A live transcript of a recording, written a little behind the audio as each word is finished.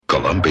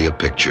Columbia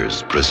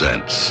Pictures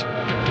presents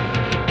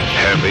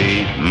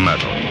Heavy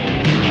Metal.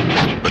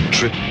 A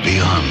trip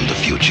beyond the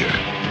future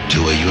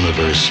to a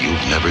universe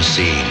you've never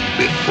seen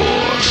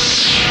before.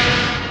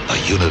 A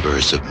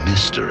universe of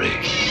mystery.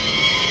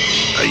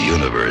 A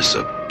universe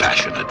of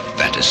passionate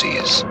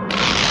fantasies.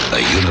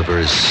 A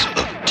universe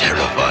of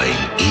terrifying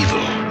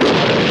evil.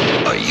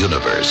 A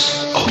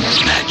universe of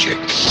magic.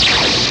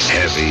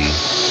 Heavy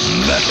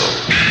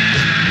Metal.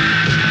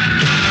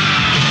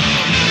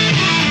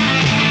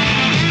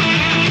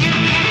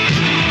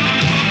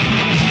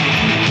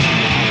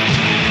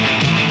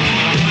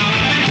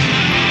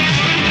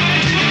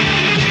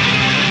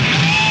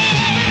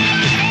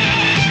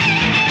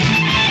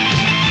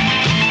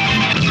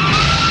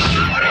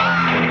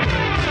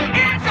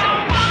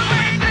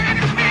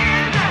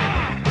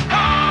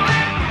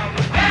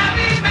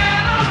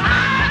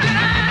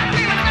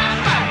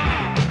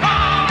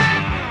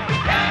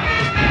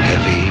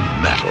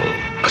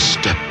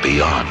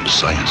 Beyond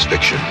science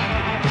fiction.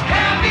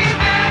 Heavy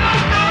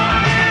metal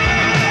rolling.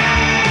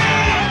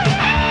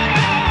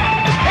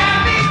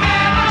 Heavy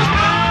metal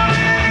rolling.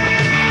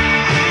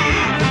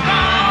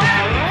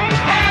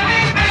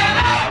 Heavy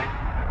metal.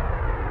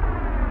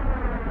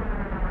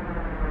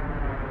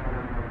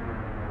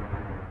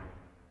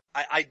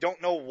 I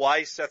don't know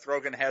why Seth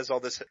Rogen has all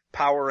this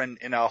power in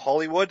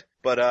Hollywood,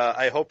 but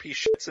I hope he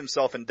shits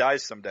himself and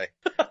dies someday.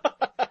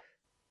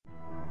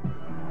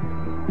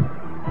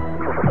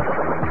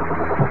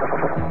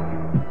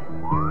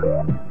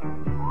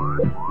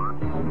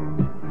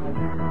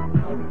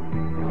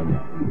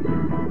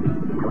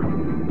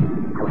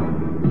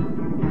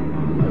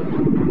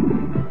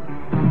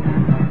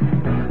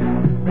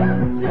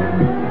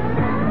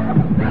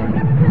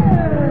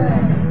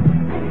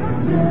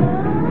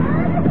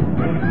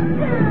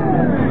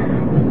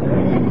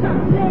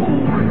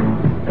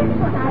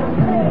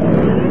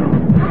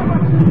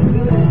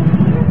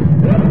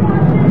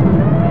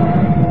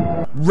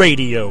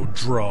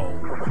 Radiodrome.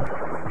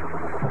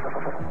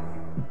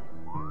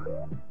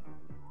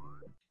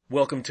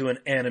 Welcome to an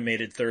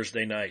animated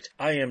Thursday night.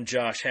 I am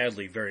Josh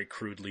Hadley, very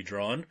crudely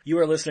drawn. You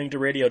are listening to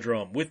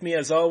Radiodrome. With me,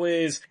 as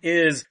always,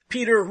 is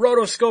Peter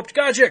Rotoscoped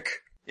Gajic.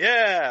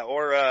 Yeah,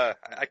 or I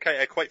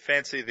quite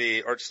fancy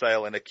the art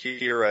style in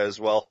Akira as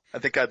well. I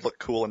think I'd look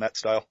cool in that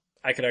style.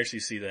 I could actually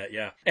see that,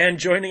 yeah. And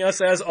joining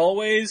us, as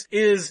always,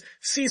 is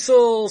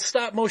Cecil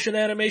Stop Motion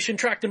Animation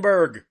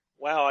Trachtenberg.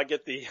 Wow, I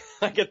get the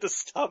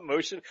stop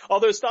motion.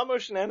 Although stop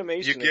motion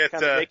animation is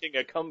kind of making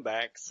a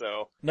comeback,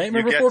 so.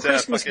 Nightmare Before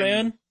Christmas,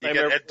 man. You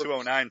get Ed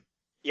 209.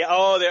 Yeah,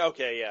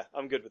 okay, yeah,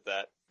 I'm good with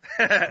that.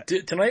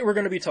 Tonight we're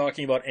going to be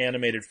talking about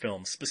animated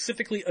films,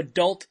 specifically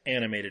adult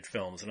animated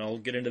films, and I'll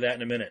get into that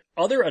in a minute.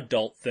 Other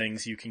adult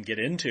things you can get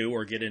into,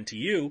 or get into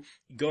you,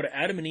 go to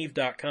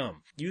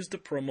adamandeve.com. Use the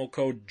promo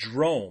code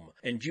DROME,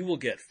 and you will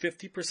get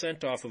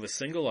 50% off of a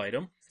single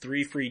item,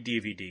 3 free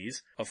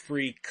DVDs, a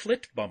free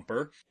clit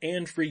bumper,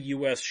 and free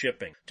US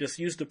shipping. Just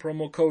use the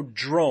promo code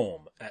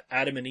DROME at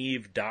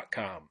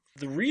adamandeve.com.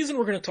 The reason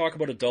we're going to talk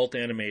about adult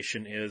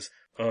animation is,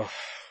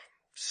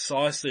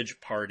 Sausage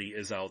Party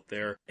is out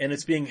there, and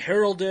it's being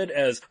heralded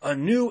as a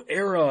new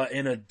era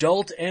in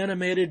adult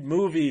animated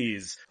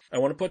movies. I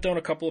want to put down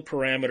a couple of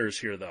parameters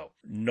here, though.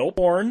 No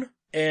porn,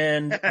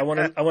 and I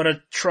want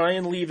to try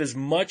and leave as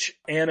much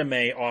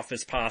anime off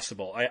as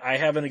possible. I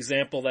have an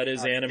example that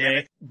is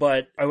anime,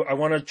 but I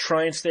want to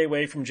try and stay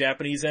away from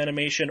Japanese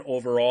animation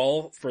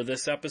overall for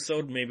this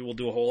episode. Maybe we'll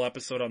do a whole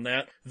episode on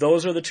that.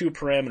 Those are the two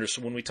parameters.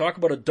 So when we talk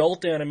about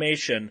adult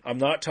animation, I'm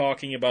not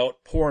talking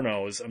about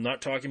pornos. I'm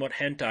not talking about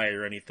hentai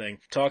or anything. I'm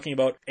talking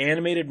about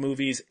animated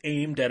movies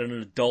aimed at an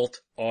adult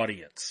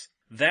audience.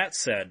 That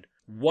said,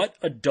 what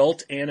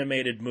adult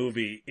animated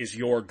movie is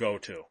your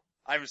go-to?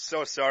 I'm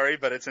so sorry,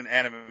 but it's an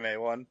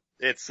anime one.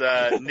 It's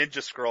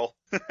Ninja Scroll.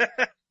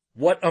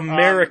 What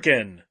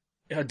American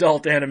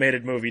adult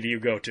animated movie do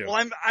you go to?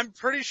 Well, I'm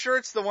pretty sure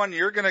it's the one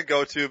you're gonna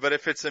go to, but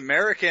if it's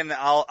American,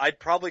 I'd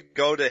probably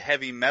go to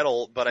Heavy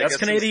Metal, but I guess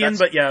Canadian,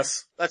 but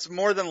yes. That's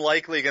more than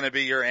likely gonna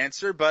be your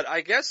answer, but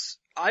I guess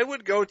I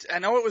would go to, I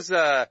know it was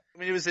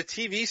it was a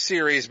TV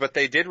series, but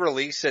they did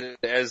release it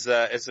as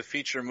a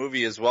feature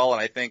movie as well,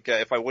 and I think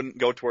if I wouldn't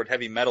go toward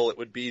Heavy Metal, it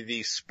would be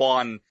the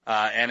Spawn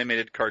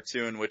animated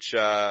cartoon, which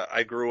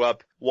I grew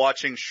up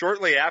watching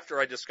shortly after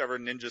I discovered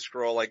Ninja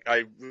Scroll. Like,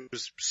 I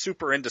was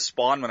super into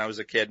Spawn when I was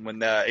a kid. When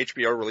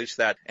HBO released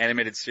that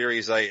animated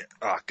series,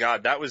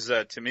 that was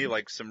to me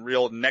like some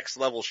real next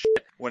level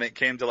shit when it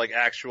came to like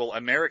actual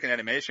American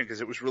animation,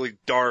 because it was really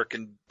dark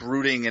and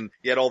brooding, and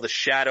you had all the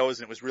shadows,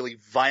 and it was really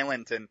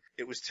violent, and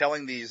it was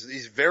telling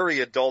these very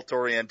adult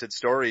oriented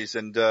stories.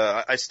 And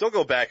I still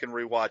go back and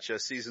rewatch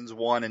seasons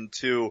 1 and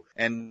 2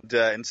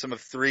 and some of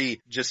 3,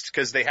 just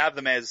because they have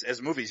them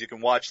as movies. You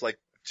can watch like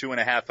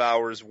 2.5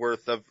 hours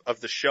worth of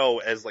the show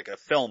as like a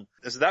film.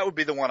 So that would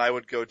be the one I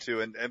would go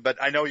to. But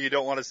I know you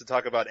don't want us to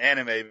talk about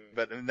anime,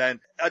 and then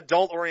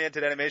adult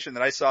oriented animation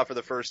that I saw for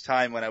the first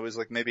time when I was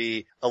like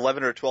maybe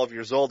 11 or 12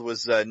 years old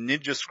was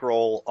Ninja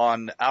Scroll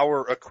on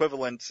our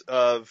equivalent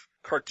of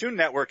Cartoon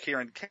Network here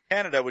in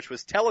Canada, which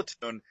was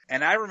Teletoon,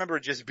 and I remember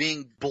just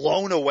being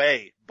blown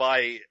away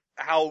by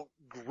how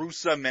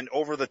gruesome and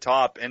over the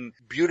top and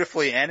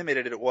beautifully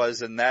animated it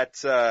was, and that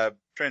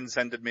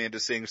transcended me into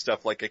seeing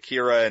stuff like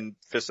Akira and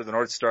Fist of the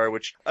North Star,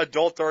 which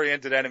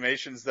adult-oriented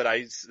animations that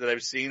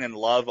I've seen and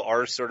love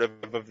are sort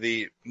of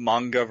the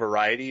manga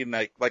variety. And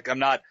like I'm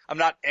not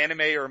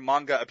anime or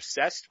manga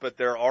obsessed, but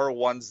there are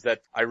ones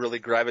that I really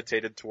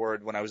gravitated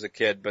toward when I was a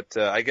kid. But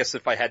I guess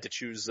if I had to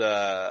choose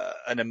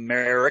an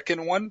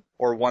American one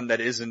or one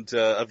that isn't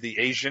of the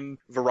Asian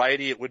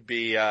variety, it would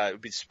be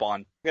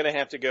Spawn. I'm gonna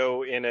have to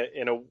go in a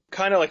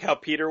kind of like how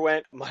Peter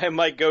went.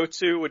 My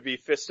go-to would be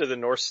Fist of the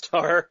North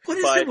Star. What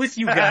is it with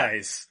you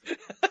guys?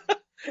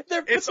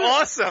 It's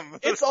awesome.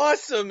 It's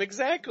awesome,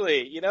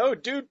 exactly. You know,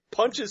 dude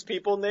punches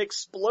people and they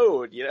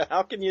explode. You know,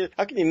 how can you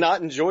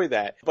not enjoy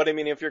that? But I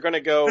mean, if you're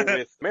gonna go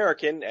with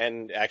American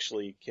and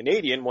actually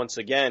Canadian, once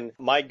again,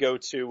 my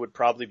go-to would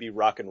probably be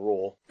Rock and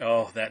Roll.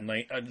 Oh,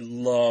 I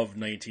love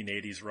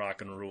 1980s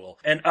Rock and Roll.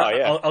 And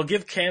I'll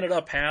give Canada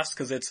a pass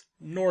because it's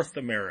North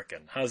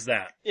American. How's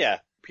that? Yeah.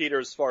 Peter,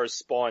 as far as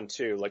Spawn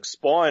too, like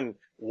Spawn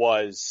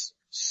was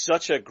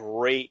such a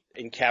great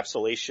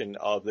encapsulation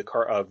of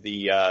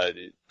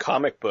the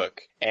comic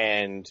book.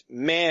 And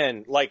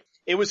man, like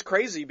it was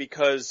crazy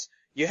because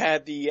you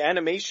had the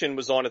animation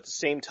was on at the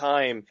same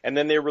time, and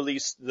then they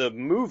released the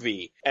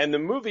movie. And the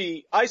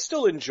movie, I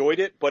still enjoyed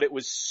it, but it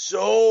was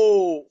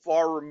so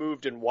far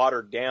removed and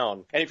watered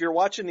down. And if you're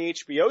watching the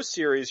HBO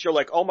series, you're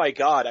like, oh my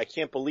god, I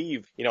can't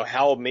believe, you know,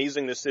 how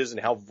amazing this is and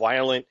how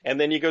violent. And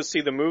then you go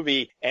see the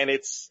movie, and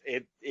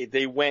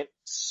they went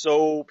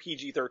so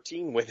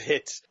PG-13 with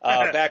it,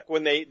 back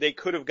when they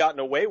could have gotten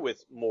away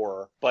with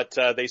more, but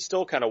they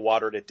still kind of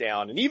watered it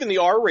down. And even the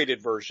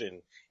R-rated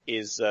version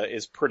is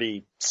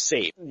pretty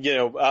safe. You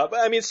know,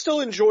 I mean, it's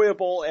still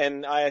enjoyable,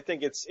 and I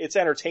think it's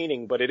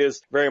entertaining, but it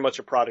is very much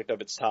a product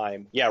of its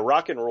time. Yeah,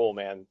 Rock and Roll,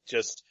 man.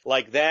 Just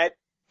like that.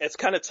 It's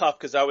kind of tough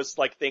because I was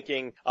like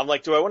thinking, I'm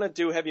like, do I want to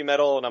do heavy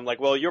metal? And I'm like,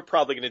 well, you're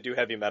probably going to do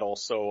heavy metal,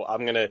 so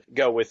I'm going to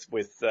go with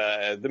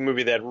the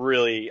movie that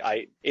really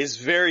is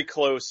very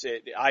close.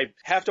 I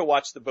have to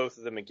watch the both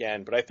of them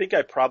again, but I think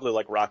I probably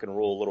like Rock and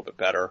Roll a little bit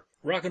better.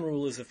 Rock and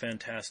Roll is a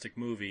fantastic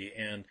movie,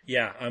 and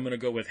yeah, I'm going to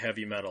go with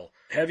heavy metal.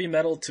 Heavy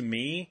metal to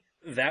me,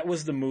 that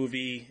was the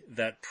movie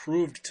that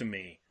proved to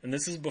me, and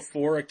this is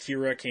before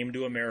Akira came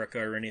to America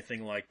or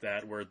anything like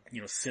that, where, you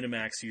know,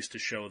 Cinemax used to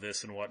show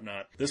this and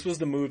whatnot. This was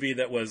the movie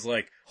that was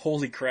like,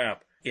 holy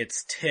crap,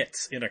 it's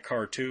tits in a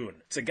cartoon.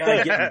 It's a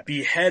guy getting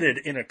beheaded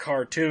in a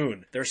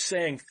cartoon. They're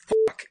saying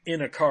fuck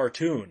in a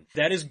cartoon.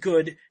 That is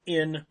good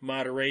in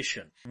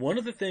moderation. One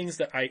of the things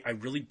that I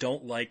really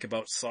don't like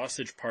about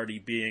Sausage Party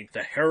being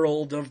the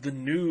herald of the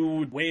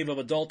new wave of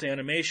adult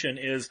animation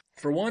is,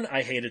 for one,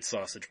 I hated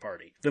Sausage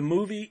Party. The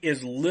movie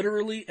is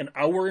literally an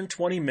hour and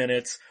 20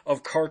 minutes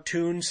of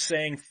cartoons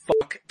saying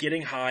fuck,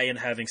 getting high, and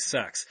having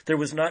sex. There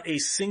was not a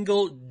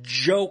single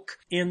joke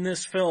in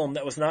this film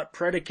that was not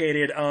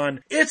predicated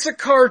on, it's a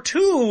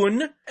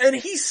cartoon, and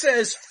he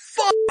says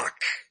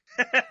fuck.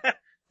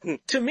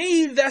 To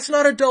me, that's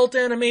not adult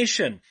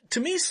animation.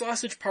 To me,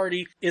 Sausage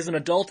Party is an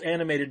adult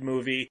animated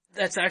movie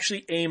that's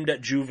actually aimed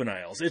at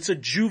juveniles. It's a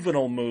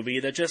juvenile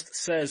movie that just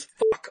says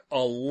fuck a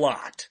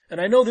lot.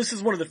 And I know this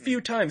is one of the few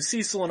times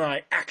Cecil and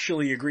I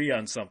actually agree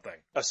on something.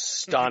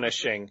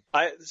 Astonishing.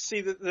 I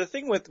see the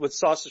thing with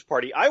Sausage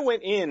Party, I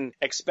went in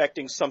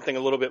expecting something a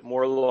little bit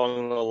more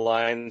along the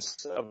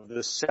lines of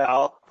the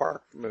South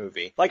Park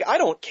movie. Like, I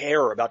don't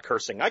care about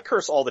cursing. I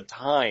curse all the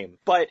time.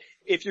 But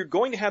if you're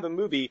going to have a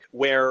movie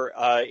where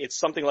it's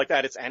something like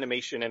that, it's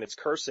animation and it's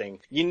cursing,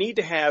 you need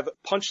to have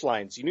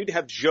punchlines. You need to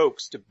have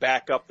jokes to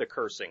back up the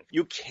cursing.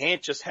 You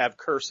can't just have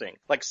cursing.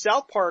 Like,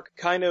 South Park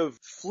kind of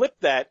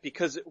flipped that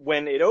because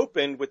when it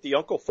opened with the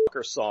Uncle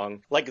Fucker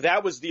song, like,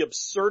 that was the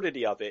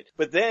absurdity of it.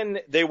 But then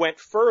they went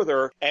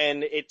further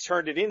and it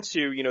turned it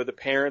into, you know, the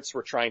parents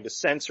were trying to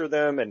censor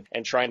them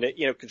and trying to,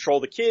 you know, control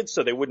the kids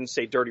so they wouldn't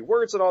say dirty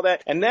words and all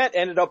that. And that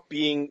ended up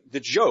being the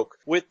joke.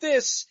 With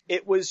this,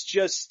 it was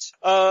just,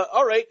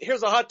 all right,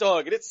 here's a hot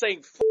dog and it's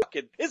saying fuck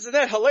it. Isn't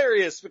that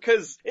hilarious?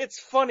 Because it's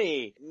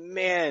funny.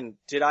 Man,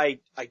 I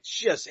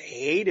just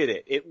hated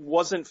it. It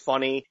wasn't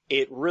funny.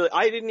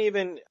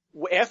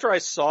 After I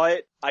saw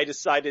it, I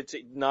decided to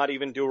not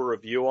even do a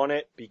review on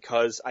it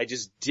because I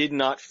just did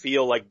not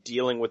feel like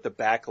dealing with the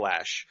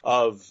backlash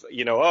of,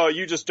 you know, oh,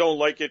 you just don't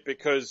like it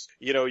because,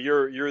 you know,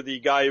 you're the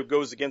guy who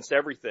goes against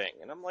everything.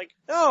 And I'm like,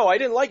 no, I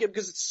didn't like it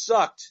because it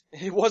sucked.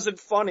 It wasn't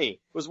funny.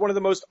 It was one of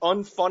the most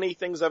unfunny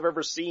things I've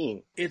ever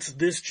seen. It's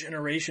this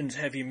generation's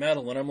heavy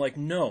metal. And I'm like,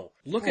 no,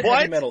 look at What?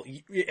 heavy metal.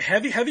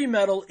 Heavy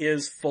metal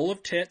is full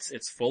of tits.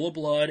 It's full of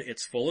blood.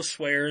 It's full of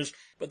swears.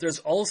 But there's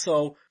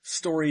also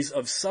stories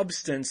of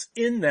substance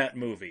in that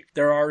movie.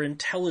 There are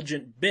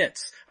intelligent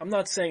bits. I'm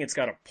not saying it's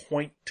got a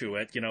point to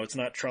it. You know, it's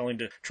not trying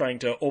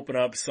to open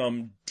up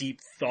some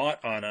deep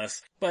thought on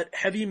us. But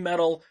heavy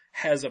metal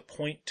has a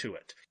point to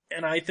it.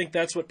 And I think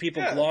that's what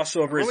people gloss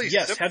over really is,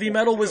 yes, simple, heavy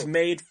metal was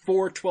made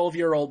for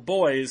 12-year-old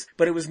boys,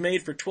 but it was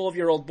made for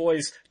 12-year-old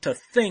boys to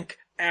think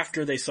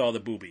after they saw the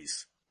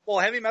boobies. Well,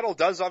 heavy metal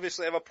does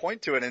obviously have a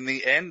point to it. In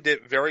the end,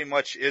 it very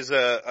much is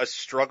a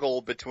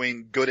struggle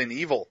between good and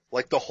evil.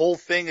 Like the whole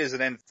thing is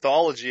an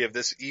anthology of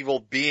this evil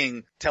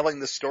being telling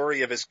the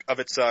story of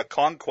its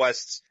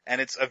conquests and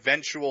its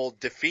eventual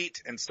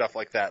defeat and stuff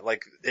like that.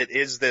 Like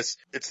it's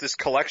this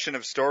collection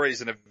of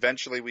stories, and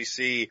eventually we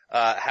see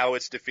how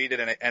it's defeated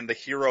and the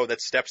hero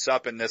that steps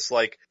up in this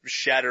like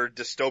shattered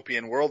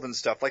dystopian world and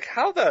stuff. Like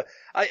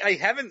I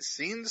haven't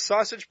seen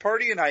Sausage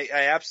Party, and I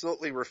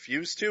absolutely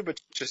refuse to, but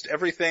just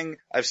everything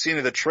I've seen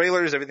of the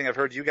trailers, everything I've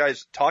heard you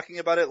guys talking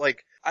about it,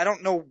 like I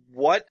don't know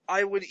what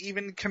I would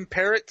even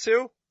compare it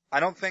to. I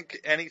don't think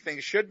anything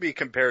should be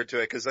compared to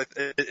it, because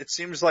it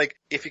seems like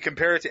if you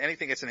compare it to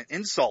anything, it's an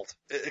insult,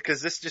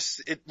 because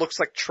it looks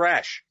like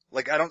trash.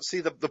 Like I don't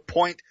see the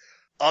point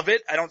of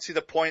it. I don't see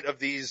the point of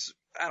these,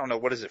 I don't know,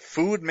 what is it,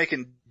 food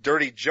making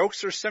dirty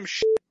jokes or some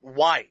shit?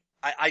 Why?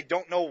 I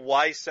don't know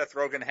why Seth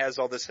Rogen has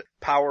all this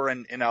power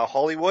in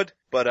Hollywood,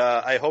 but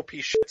I hope he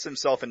shits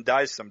himself and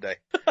dies someday.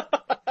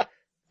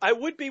 I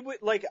would be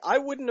like, I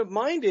wouldn't have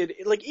minded,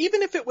 like,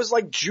 even if it was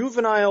like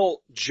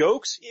juvenile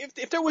jokes,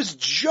 if there was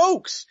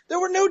jokes,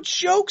 there were no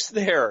jokes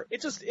there.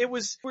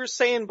 We were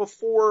saying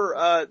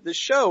before, the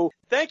show,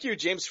 thank you,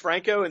 James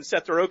Franco and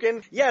Seth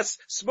Rogen. Yes,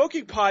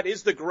 smoking pot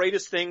is the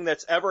greatest thing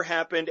that's ever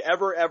happened,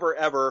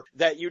 ever,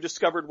 that you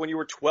discovered when you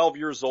were 12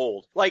 years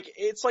old. Like,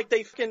 it's like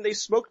they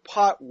smoked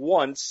pot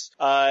once,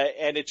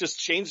 and it just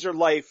changed their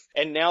life,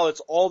 and now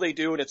it's all they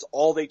do and it's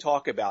all they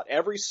talk about.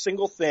 Every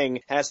single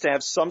thing has to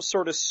have some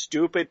sort of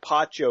stupid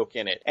pot joke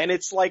in it. And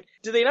it's like,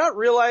 do they not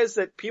realize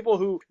that people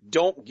who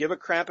don't give a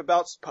crap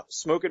about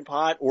smoking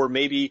pot, or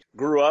maybe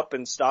grew up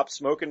and stopped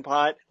smoking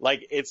pot,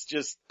 like, it's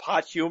just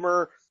pot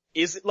humor?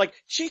 Is it like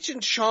Cheech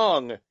and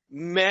Chong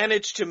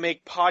managed to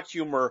make pot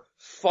humor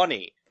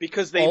funny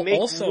because they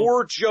make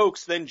more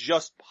jokes than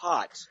just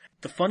pot?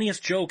 The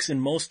funniest jokes in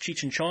most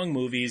Cheech and Chong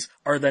movies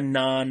are the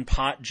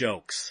non-pot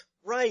jokes.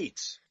 Right.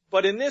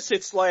 But in this,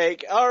 it's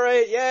like,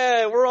 alright,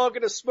 yeah, we're all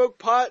gonna smoke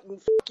pot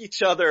and fuck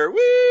each other. Woo!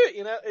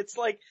 You know, it's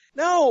like,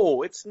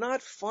 no, it's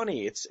not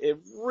funny.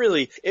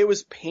 It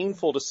was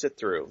painful to sit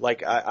through.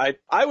 Like, I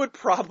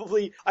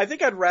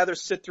think I'd rather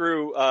sit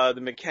through, The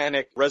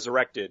Mechanic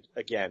Resurrected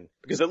again.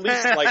 Because at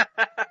least, like,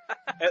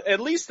 at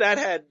least that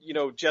had, you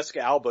know, Jessica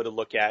Alba to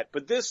look at.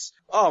 But this,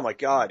 oh my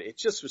god,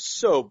 it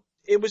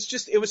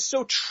was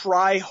so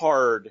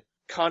try-hard,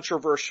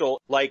 controversial,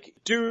 like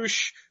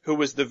douche who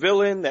was the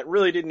villain that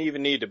really didn't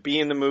even need to be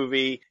in the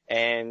movie,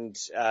 and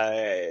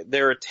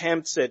their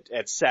attempts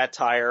at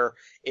satire,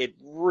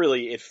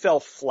 it fell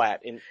flat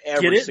in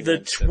every single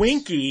instance. The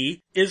Twinkie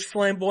is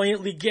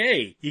flamboyantly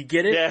gay. You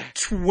get it? Yeah.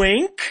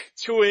 Twink,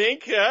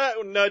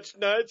 nudge,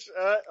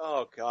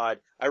 oh god,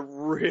 I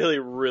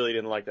really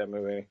didn't like that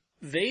movie.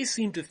 They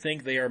seem to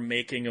think they are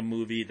making a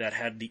movie that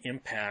had the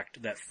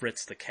impact that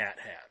Fritz the Cat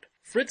had.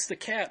 Fritz the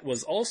Cat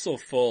was also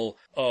full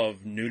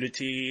of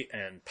nudity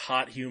and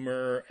pot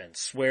humor and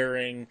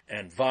swearing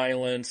and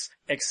violence,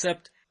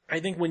 except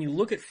I think when you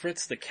look at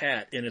Fritz the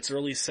Cat in its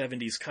early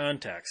 70s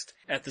context,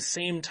 at the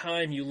same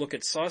time you look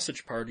at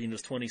Sausage Party in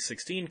its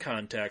 2016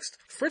 context,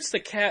 Fritz the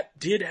Cat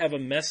did have a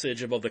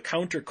message about the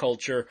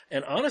counterculture,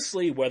 and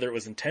honestly, whether it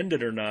was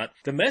intended or not,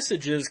 the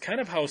message is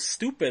kind of how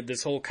stupid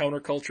this whole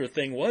counterculture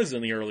thing was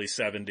in the early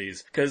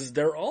 70s, because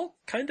they're all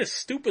kind of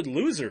stupid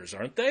losers,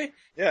 aren't they?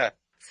 Yeah.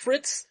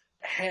 Fritz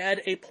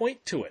had a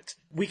point to it.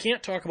 We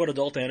can't talk about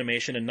adult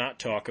animation and not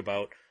talk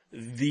about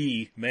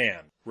the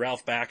man,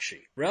 Ralph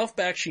Bakshi. Ralph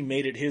Bakshi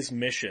made it his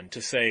mission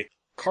to say,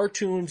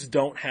 cartoons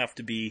don't have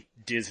to be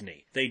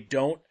Disney. They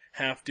don't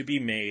have to be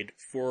made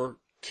for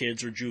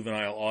kids or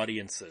juvenile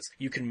audiences.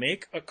 You can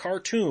make a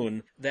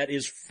cartoon that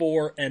is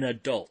for an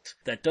adult.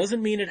 That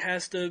doesn't mean it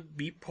has to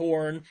be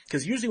porn,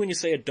 because usually when you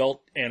say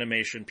adult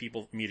animation,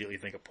 people immediately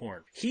think of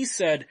porn. He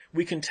said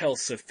we can tell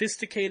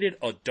sophisticated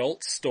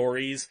adult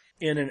stories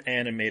in an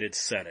animated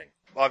setting.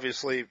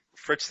 Obviously,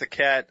 Fritz the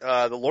Cat,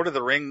 the Lord of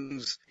the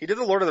Rings, he did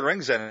the Lord of the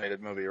Rings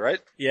animated movie, right?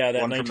 Yeah,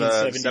 that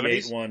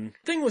 1978 one.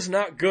 Thing was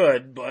not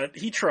good, but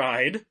he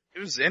tried. It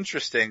was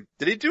interesting.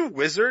 Did he do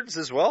Wizards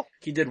as well?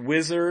 He did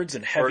Wizards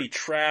and Heavy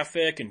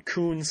Traffic and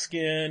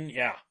Coonskin,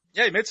 yeah.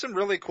 Yeah, he made some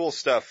really cool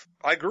stuff.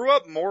 I grew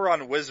up more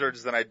on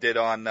Wizards than I did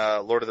on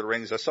Lord of the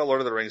Rings. I saw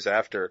Lord of the Rings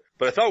after,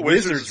 but I thought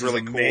Wizards was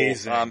really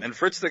amazing. Cool. And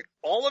Fritz,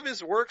 all of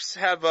his works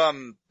have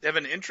an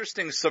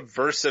interesting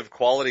subversive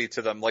quality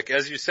to them. Like,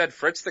 as you said,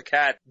 Fritz the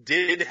Cat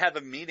did have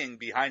a meaning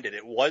behind it.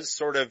 It was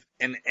sort of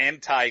an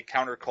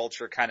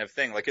anti-counterculture kind of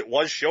thing. Like, it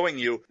was showing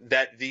you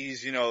that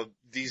these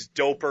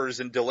dopers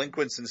and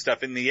delinquents and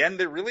stuff, in the end,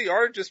 they really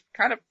are just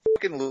kind of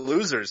fucking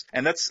losers.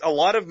 And that's a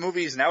lot of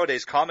movies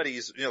nowadays,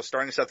 comedies,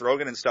 starring Seth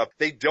Rogen and stuff,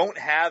 they don't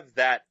have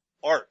that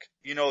arc.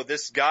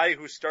 This guy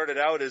who started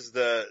out as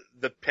the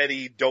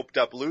petty, doped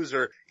up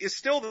loser is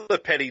still the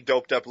petty,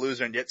 doped up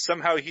loser, and yet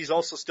somehow he's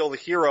also still the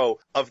hero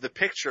of the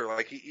picture.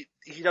 Like,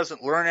 he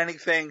doesn't learn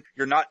anything.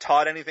 You're not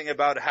taught anything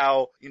about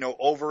how,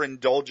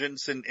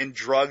 overindulgence in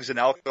drugs and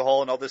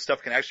alcohol and all this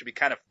stuff can actually be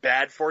kind of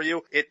bad for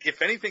you.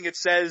 If anything, it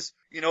says,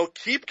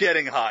 keep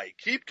getting high,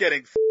 keep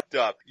getting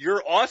fucked up.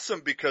 You're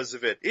awesome because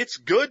of it. It's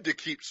good to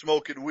keep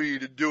smoking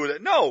weed and doing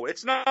it. No,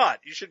 it's not.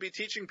 You should be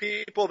teaching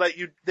people that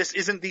this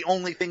isn't the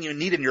only thing you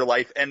need in your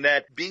life and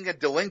that being a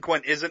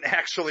delinquent isn't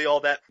actually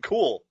all that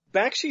cool.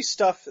 Bakshi's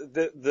stuff,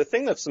 the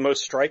thing that's the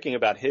most striking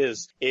about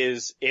his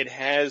is it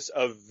has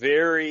a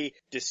very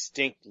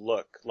distinct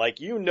look.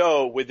 Like, you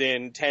know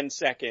within 10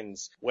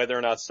 seconds whether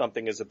or not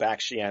something is a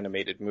Bakshi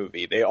animated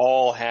movie. They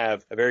all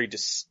have a very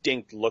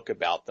distinct look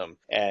about them.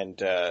 And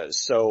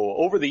so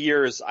over the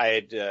years I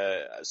had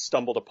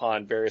stumbled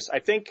upon various, I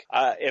think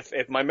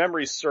if my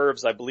memory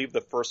serves, I believe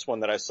the first one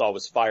that I saw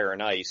was Fire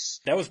and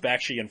Ice. That was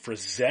Bakshi and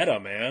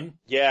Frazetta, man.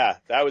 Yeah,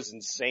 that was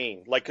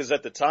insane. Like, 'cause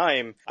at the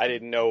time I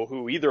didn't know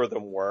who either of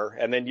them were.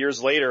 And then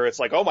years later, it's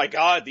like, oh my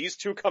god, these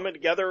two coming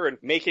together and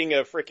making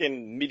a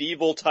freaking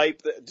medieval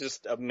type,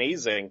 just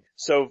amazing.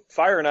 So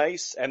Fire and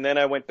Ice, and then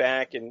I went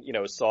back and,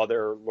 saw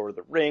their Lord of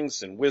the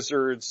Rings and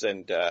Wizards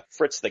and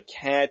Fritz the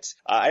Cat.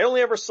 I only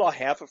ever saw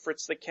half of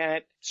Fritz the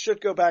Cat. Should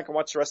go back and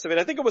watch the rest of it.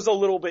 I think it was a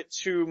little bit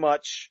too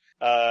much.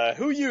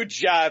 Who you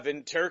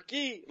jiving,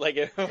 turkey? Like,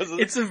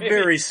 it's a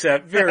very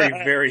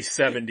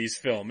 70s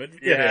film. It is.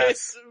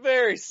 It's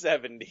very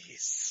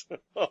 70s.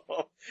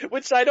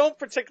 Which I don't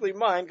particularly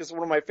mind because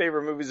one of my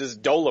favorite movies is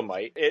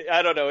Dolomite.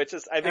 I don't know. I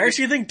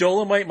actually think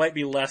Dolomite might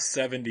be less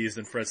 70s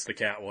than Fritz the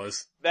Cat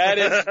was. That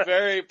is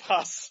very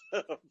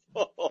possible.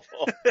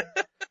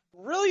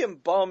 Really am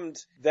bummed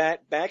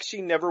that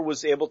Bakshi never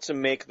was able to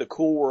make the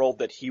Cool World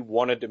that he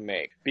wanted to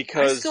make,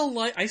 because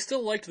I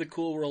still liked the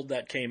Cool World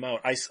that came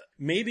out.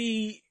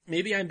 Maybe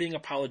I'm being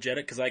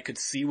apologetic because I could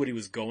see what he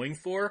was going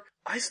for.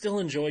 I still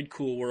enjoyed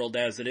Cool World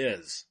as it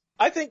is.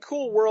 I think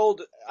Cool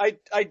World,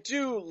 I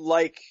do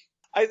like.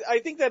 I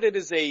think that it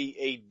is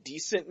a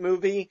decent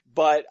movie,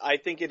 but I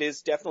think it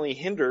is definitely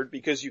hindered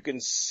because you can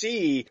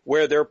see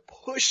where they're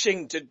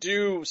pushing to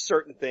do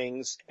certain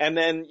things, and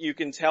then you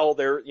can tell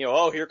they're,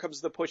 here comes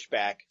the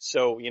pushback.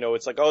 So,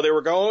 it's like, oh, they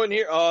were going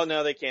here. Oh,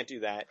 no, they can't do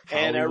that.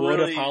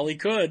 Hollywood if Holly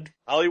could.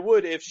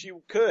 Hollywood if she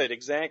could,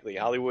 exactly.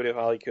 Hollywood if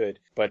Holly could.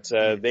 But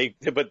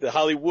the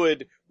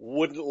Hollywood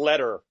wouldn't let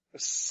her.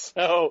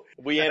 So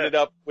we ended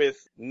up with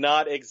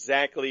not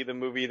exactly the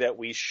movie that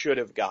we should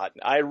have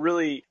gotten. I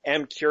really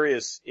am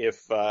curious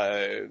if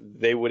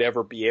they would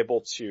ever be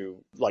able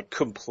to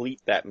complete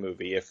that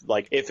movie.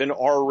 If an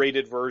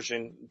R-rated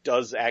version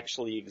does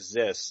actually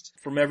exist.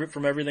 From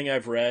everything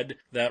I've read,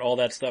 that all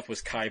that stuff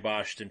was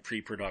kiboshed in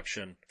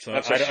pre-production. So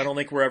I don't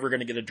think we're ever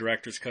going to get a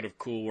director's cut of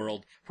Cool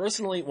World.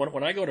 Personally,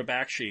 when I go to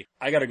Bakshi,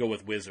 I got to go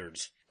with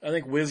Wizards. I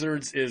think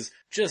Wizards it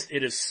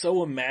is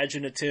so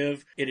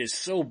imaginative. It is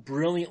so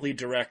brilliantly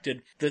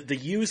directed. The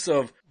use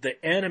of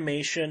the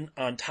animation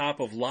on top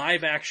of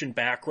live action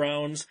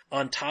backgrounds,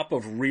 on top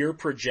of rear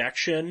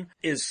projection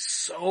is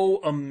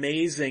so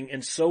amazing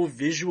and so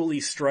visually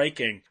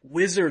striking.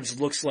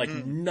 Wizards looks like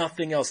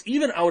nothing else.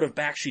 Even out of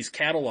Bakshi's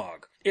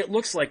catalog, it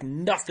looks like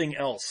nothing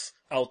else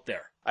out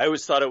there. I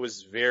always thought it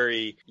was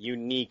very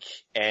unique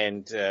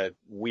and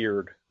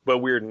weird. But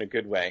weird in a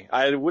good way.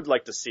 I would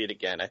like to see it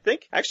again. I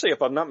think, actually,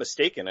 if I'm not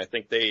mistaken, I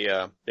think they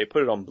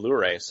put it on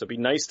Blu-ray. So it'd be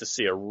nice to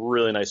see a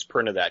really nice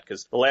print of that,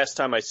 because the last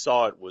time I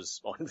saw it was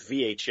on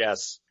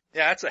VHS.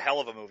 Yeah, that's a hell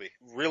of a movie.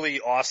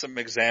 Really awesome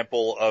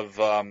example of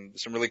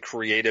some really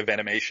creative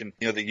animation.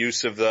 The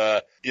use of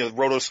the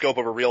rotoscope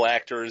over real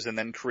actors and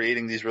then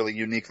creating these really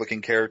unique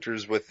looking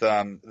characters with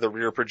the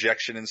rear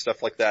projection and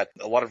stuff like that.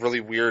 A lot of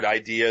really weird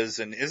ideas.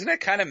 And isn't it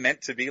kind of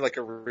meant to be like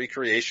a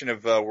recreation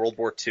of World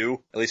War II?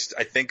 At least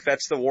I think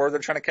that's the war they're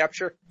trying to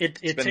capture. It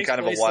been takes kind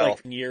of place a while.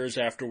 Years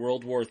after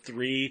World War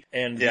III,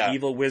 and the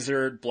evil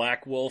wizard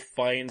Black Wolf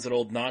finds an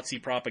old Nazi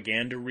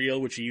propaganda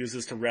reel which he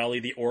uses to rally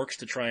the orcs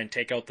to try and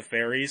take out the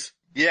fairies.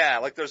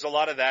 Yeah, there's a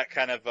lot of that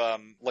kind of,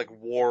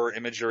 war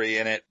imagery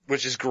in it,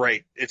 which is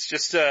great. It's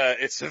just,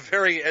 it's a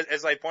very,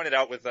 as I pointed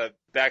out with,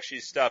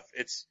 Bakshi's stuff,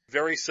 it's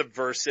very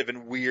subversive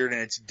and weird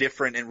and it's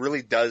different and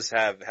really does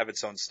have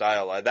its own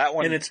style. That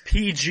one. And it's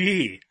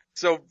PG.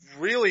 So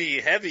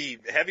really heavy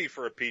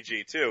for a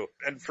PG too.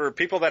 And for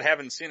people that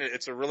haven't seen it,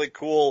 it's a really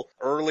cool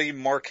early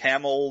Mark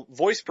Hamill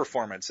voice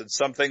performance. It's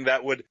something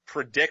that would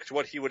predict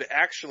what he would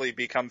actually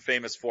become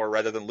famous for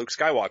rather than Luke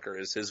Skywalker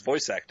is his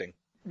voice acting.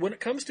 When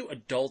it comes to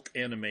adult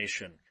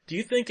animation, do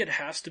you think it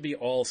has to be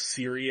all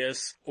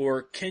serious,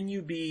 or can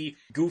you be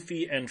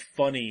goofy and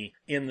funny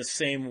in the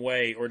same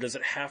way, or does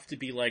it have to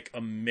be like a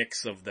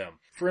mix of them?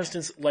 For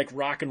instance, like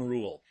Rock and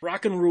Rule.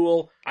 Rock and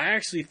Rule, I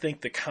actually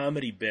think the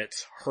comedy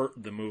bits hurt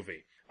the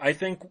movie. I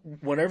think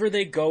whenever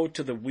they go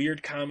to the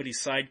weird comedy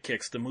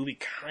sidekicks, the movie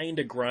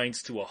kinda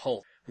grinds to a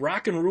halt.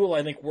 Rock and Rule,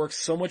 I think, works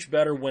so much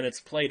better when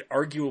it's played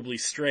arguably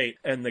straight,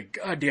 and the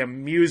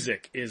goddamn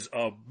music is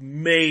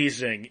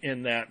amazing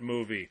in that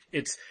movie.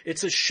 It's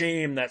a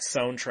shame that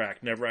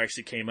soundtrack never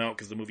actually came out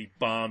because the movie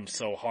bombed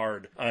so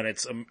hard on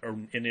its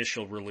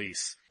initial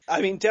release.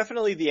 I mean,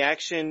 definitely the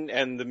action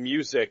and the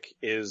music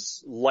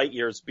is light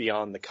years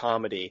beyond the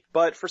comedy.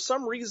 But for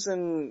some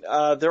reason,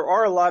 there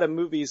are a lot of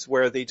movies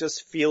where they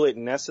just feel it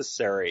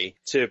necessary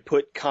to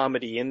put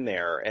comedy in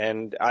there.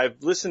 And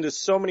I've listened to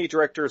so many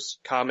directors'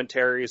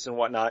 commentaries and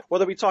whatnot,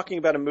 whether we're talking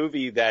about a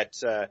movie that,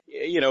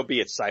 be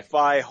it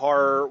sci-fi,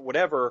 horror,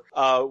 whatever,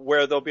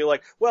 where they'll be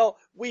like, well,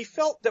 we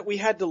felt that we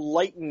had to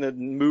lighten the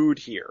mood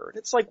here. And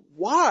it's like,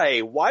 why?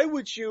 Why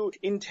would you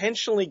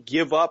intentionally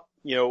give up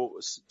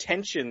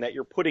tension that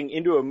you're putting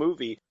into a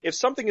movie? If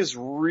something is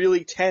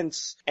really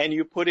tense and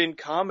you put in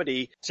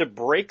comedy to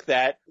break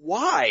that,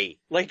 why?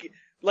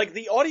 Like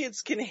the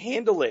audience can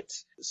handle it.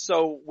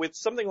 So with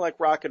something like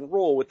Rock and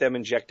Roll, with them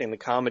injecting the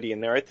comedy in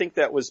there, I think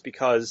that was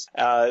because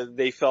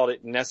they felt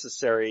it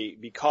necessary,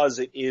 because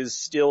it is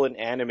still an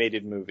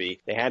animated movie.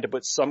 They had to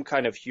put some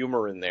kind of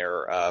humor in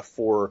there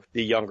for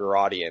the younger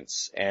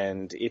audience,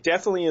 and it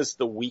definitely is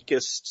the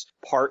weakest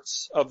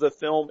parts of the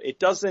film. It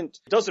doesn't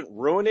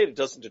ruin it, it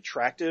doesn't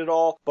detract it at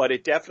all, but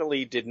it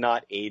definitely did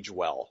not age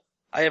well.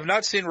 I have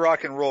not seen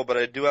Rock and Roll, but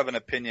I do have an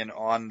opinion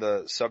on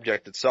the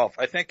subject itself.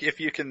 I think if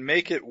you can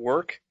make it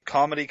work,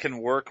 comedy can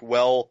work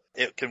well.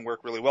 It can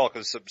work really well,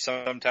 because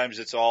sometimes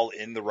it's all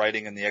in the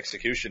writing and the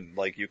execution.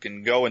 Like, you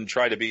can go and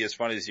try to be as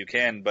funny as you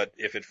can, but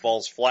if it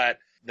falls flat,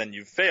 then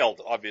you've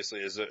failed,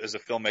 obviously, as a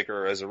filmmaker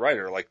or as a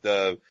writer. Like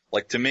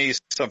to me,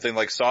 something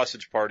like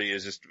Sausage Party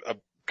is just a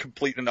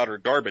complete and utter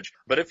garbage.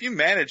 But if you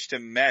manage to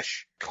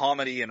mesh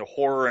comedy and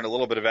horror and a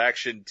little bit of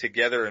action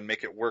together and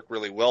make it work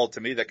really well,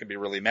 to me that can be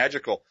really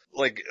magical.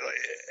 Like,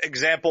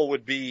 example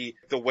would be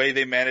the way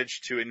they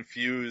managed to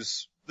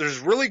infuse, there's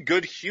really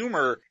good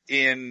humor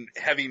in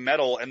Heavy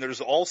Metal, and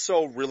there's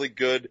also really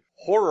good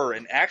horror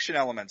and action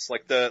elements,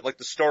 like the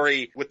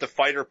story with the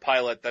fighter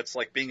pilot that's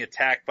like being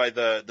attacked by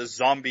the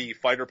zombie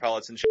fighter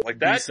pilots and shit like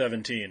that.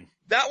 B-17.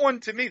 That one,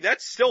 to me,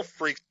 that still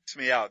freaks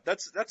me out.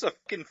 That's a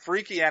fucking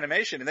freaky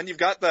animation. And then you've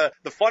got the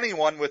funny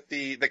one with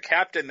the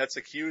captain that's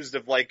accused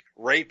of like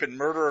rape and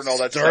murder and all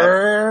that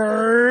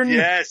Stern. stuff.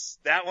 Yes,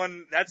 that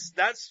one,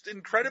 that's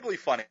incredibly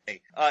funny.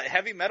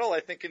 Heavy Metal, I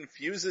think,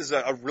 infuses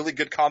a really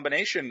good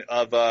combination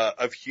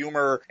of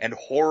humor and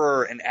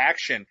horror and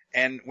action.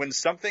 And when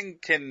something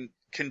can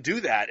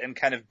do that and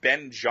kind of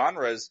bend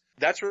genres,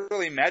 that's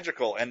really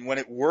magical. And when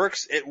it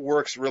works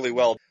really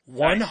well.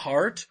 One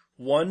heart,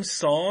 one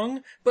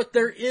song, but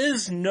there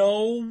is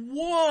no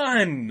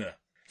one.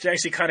 It's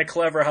actually kind of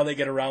clever how they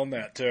get around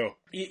that too.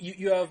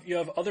 You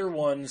have other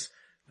ones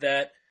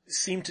that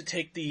seem to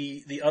take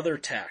the other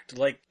tact,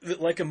 like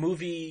a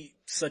movie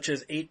such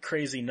as 8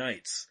 Crazy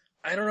Nights.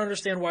 I don't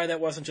understand why that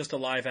wasn't just a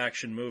live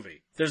action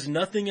movie. There's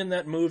nothing in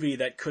that movie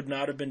that could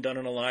not have been done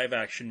in a live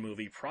action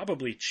movie,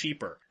 probably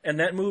cheaper. And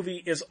that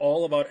movie is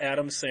all about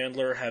Adam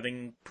Sandler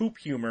having poop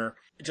humor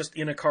just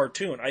in a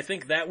cartoon. I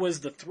think that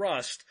was the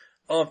thrust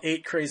of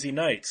 8 Crazy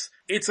Nights.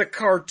 It's a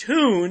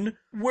cartoon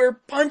where a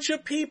bunch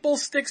of people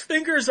sticks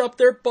fingers up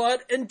their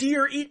butt and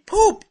deer eat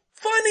poop.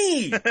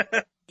 Funny!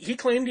 He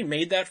claimed he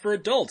made that for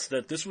adults,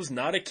 that this was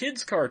not a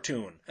kid's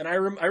cartoon. And I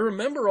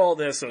remember all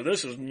this, so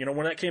this is,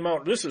 when that came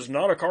out, this is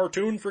not a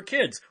cartoon for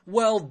kids.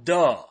 Well,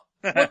 duh.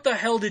 What the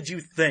hell did you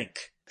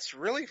think? It's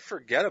really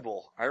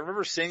forgettable. I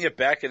remember seeing it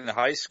back in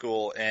high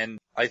school, and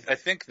I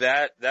think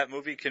that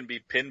movie can be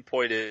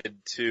pinpointed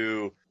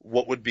to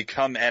what would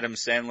become Adam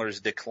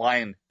Sandler's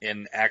decline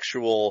in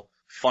actual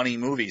funny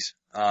movies.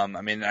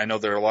 I mean, I know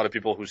there are a lot of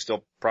people who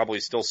probably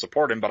still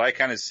support him, but I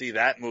kind of see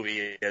that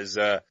movie as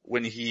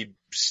when he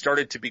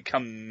started to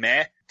become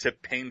meh to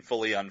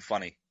painfully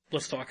unfunny.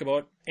 Let's talk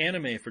about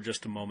anime for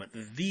just a moment.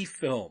 The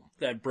film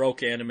that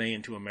broke anime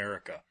into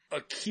America.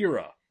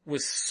 Akira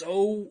was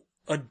so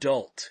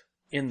adult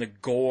in the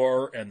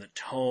gore and the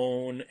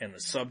tone and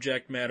the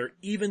subject matter,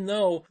 even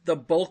though the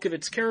bulk of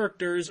its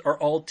characters are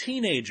all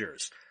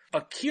teenagers.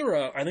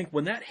 Akira, I think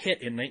when that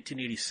hit in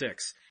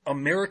 1986,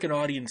 American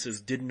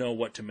audiences didn't know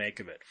what to make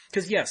of it.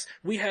 Because yes,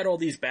 we had all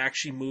these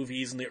Bakshi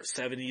movies in the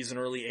 70s and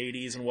early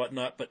 80s and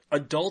whatnot, but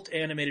adult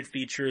animated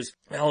features,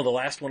 hell, the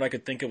last one I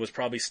could think of was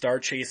probably Star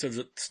Chaser,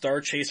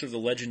 The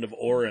Legend of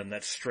Orin,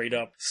 that straight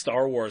up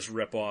Star Wars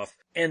ripoff.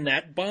 And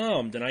that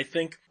bombed. And I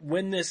think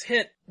when this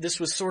hit,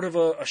 this was sort of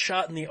a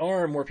shot in the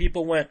arm where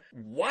people went,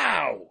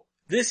 wow,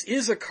 this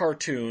is a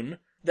cartoon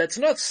that's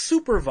not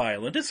super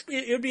violent.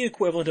 It would be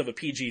equivalent of a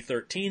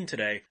PG-13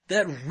 today.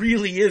 That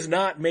really is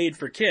not made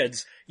for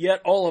kids,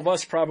 yet all of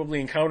us probably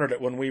encountered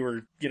it when we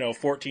were,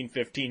 14,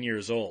 15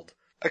 years old.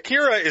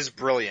 Akira is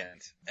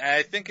brilliant.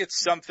 I think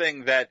it's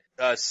something that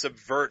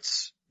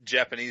subverts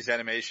Japanese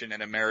animation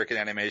and American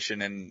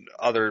animation and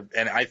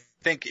I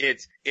think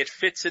it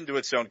fits into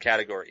its own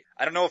category.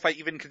 I don't know if I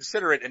even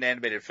consider it an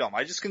animated film.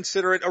 I just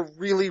consider it a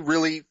really,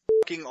 really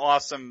fucking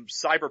awesome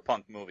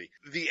cyberpunk movie.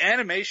 The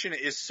animation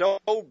is so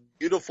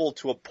beautiful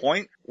to a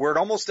point where it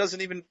almost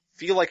doesn't even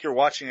feel like you're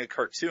watching a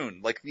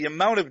cartoon. Like, the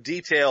amount of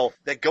detail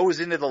that goes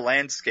into the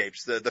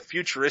landscapes, the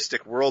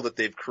futuristic world that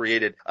they've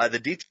created, the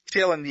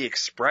detail in the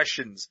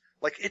expressions.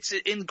 Like, it's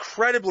an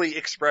incredibly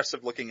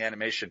expressive looking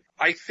animation.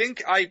 I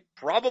think I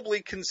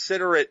probably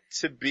consider it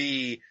to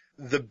be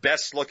the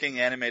best looking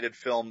animated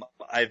film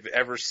I've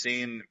ever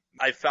seen.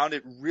 I found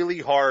it really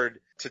hard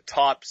to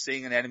top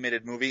seeing an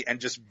animated movie and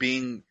just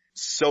being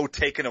so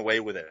taken away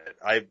with it.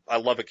 I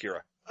love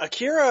Akira.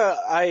 Akira,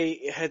 I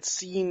had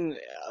seen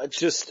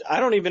I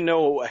don't even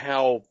know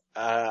how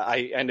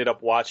I ended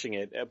up watching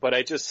it, but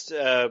I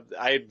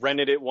had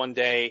rented it one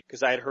day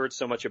because I had heard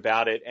so much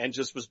about it and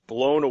just was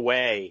blown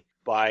away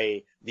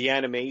by the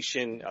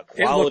animation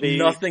quality. It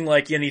looked nothing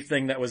like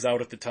anything that was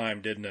out at the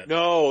time, didn't it?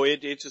 No,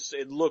 it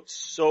looked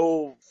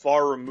so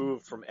far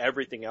removed from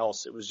everything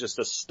else. It was just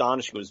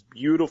astonishing. It was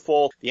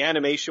beautiful. The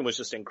animation was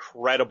just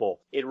incredible.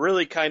 It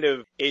really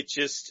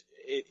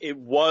it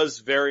was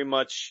very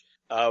much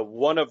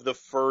one of the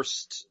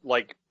first,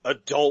 like,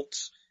 adult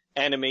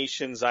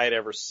animations I had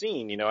ever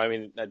seen. You know, I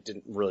mean, I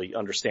didn't really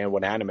understand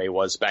what anime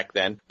was back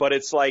then, but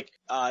it's like,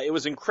 it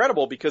was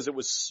incredible because it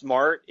was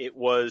smart. It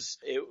was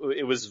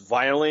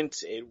violent.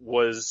 It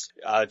was,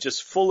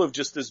 just full of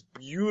just this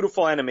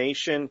beautiful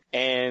animation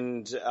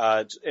and,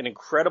 an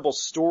incredible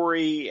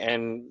story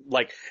and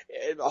like,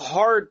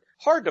 hard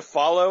to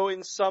follow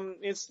in some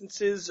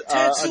instances.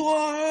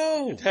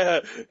 Tetsuo!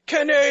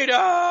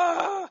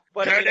 Kaneda!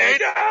 But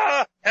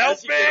Kaneda! Help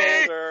as you me!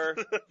 get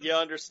older, you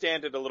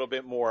understand it a little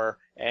bit more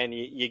and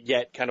you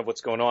get kind of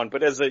what's going on.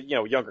 But as a,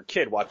 younger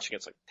kid watching it,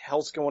 it's like, what the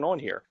hell's going on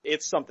here?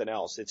 It's something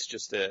else. It's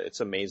just, it's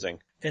amazing.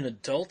 An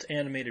adult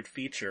animated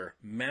feature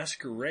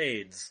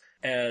masquerades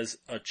as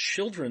a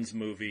children's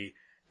movie,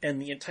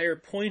 and the entire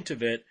point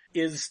of it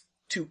is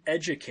to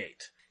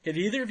educate. Have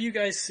either of you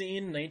guys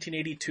seen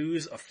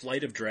 1982's A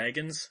Flight of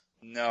Dragons?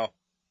 No.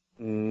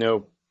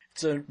 Nope.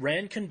 It's a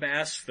Rankin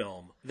Bass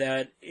film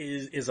that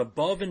is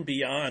above and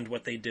beyond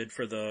what they did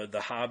for the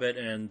Hobbit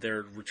and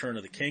their Return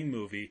of the King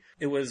movie.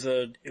 It was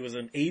an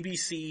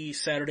ABC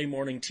Saturday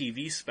morning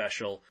TV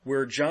special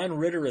where John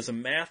Ritter is a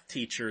math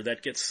teacher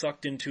that gets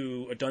sucked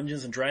into a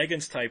Dungeons and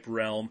Dragons type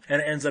realm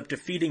and ends up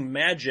defeating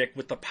magic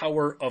with the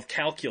power of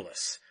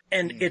calculus.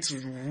 And it's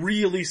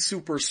really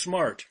super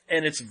smart,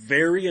 and it's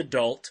very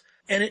adult.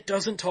 And it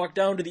doesn't talk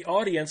down to the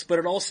audience, but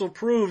it also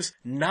proves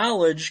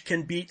knowledge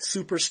can beat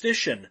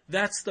superstition.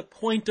 That's the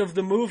point of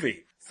the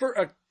movie. For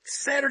a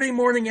Saturday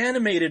morning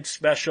animated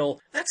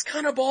special, that's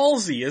kind of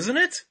ballsy, isn't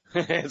it?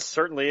 It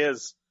certainly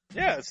is.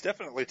 Yeah, it's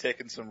definitely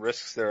taken some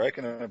risks there. I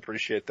can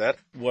appreciate that.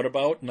 What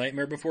about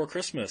Nightmare Before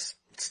Christmas?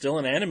 It's still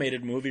an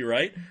animated movie,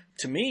 right?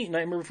 To me,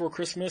 Nightmare Before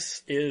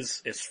Christmas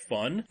is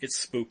fun, it's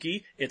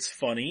spooky, it's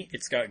funny,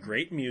 it's got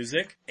great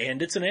music,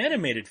 and it's an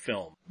animated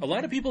film. A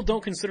lot of people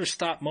don't consider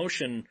stop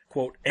motion,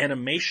 quote,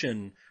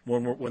 animation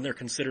when they're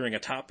considering a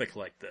topic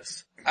like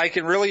this. I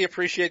can really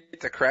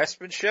appreciate the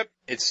craftsmanship.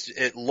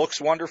 It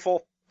looks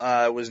wonderful.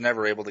 I was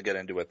never able to get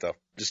into it though.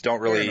 Just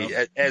don't really,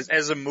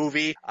 as a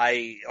movie,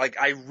 I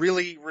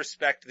really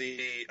respect the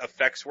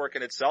effects work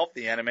in itself,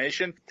 the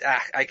animation.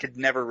 I could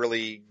never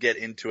really get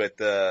into it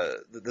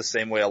the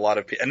same way a lot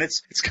of people, and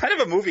it's kind of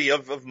a movie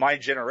of my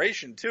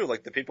generation too.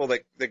 Like the people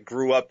that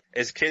grew up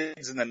as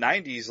kids in the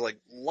 90s, like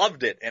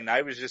loved it, and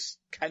I was just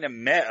kind of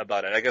meh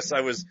about it. I guess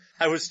I was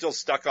still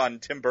stuck on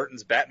Tim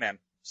Burton's Batman.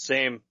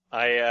 Same.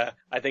 I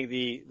think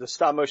the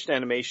stop motion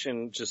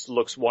animation just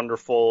looks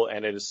wonderful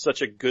and it is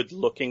such a good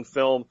looking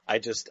film. I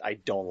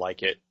don't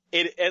like it.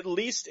 At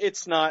least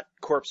it's not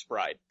Corpse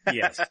Bride.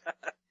 Yes.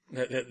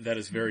 That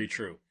is very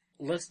true.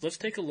 Let's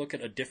take a look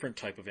at a different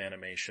type of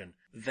animation.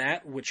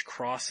 That which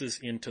crosses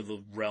into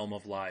the realm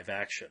of live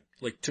action.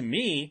 Like, to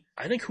me,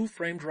 I think Who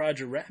Framed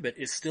Roger Rabbit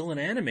is still an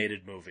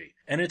animated movie.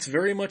 And it's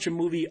very much a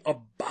movie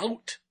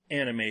about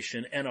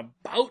animation and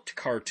about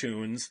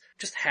cartoons,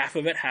 just half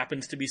of it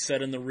happens to be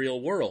set in the real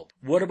world.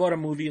 What about a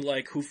movie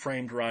like Who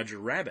Framed Roger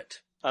Rabbit?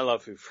 I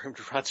love Who Framed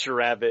Roger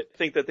Rabbit. I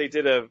think that they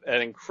did an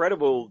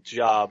incredible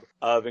job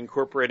of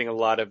incorporating a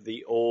lot of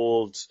the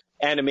old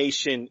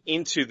animation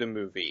into the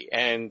movie.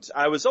 And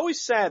I was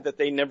always sad that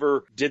they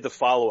never did the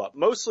follow-up,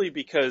 mostly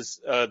because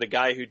the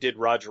guy who did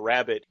Roger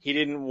Rabbit, he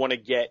didn't want to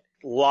get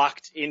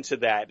locked into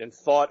that and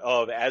thought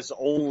of as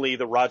only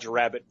the Roger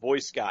Rabbit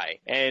voice guy.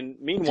 And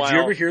meanwhile... Did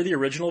you ever hear the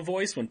original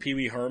voice when Pee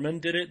Wee Herman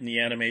did it in the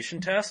animation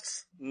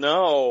tests?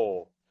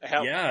 No.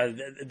 Yeah,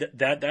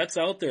 that's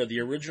out there. The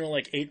original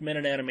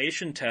 8-minute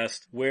animation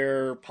test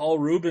where Paul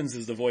Rubens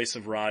is the voice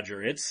of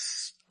Roger.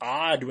 It's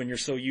odd when you're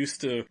so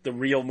used to the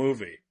real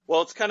movie.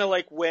 Well, it's kind of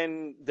like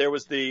when there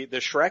was the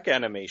Shrek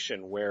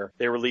animation where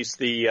they released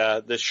the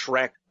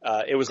Shrek,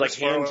 it was Chris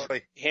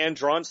like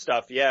hand-drawn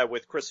stuff, yeah,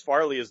 with Chris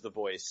Farley as the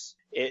voice.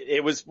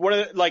 It was one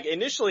of the,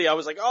 initially I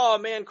was like, oh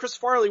man, Chris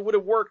Farley would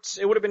have worked,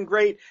 it would have been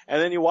great, and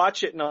then you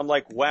watch it and I'm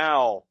like,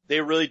 wow,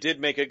 they really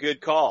did make a good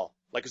call.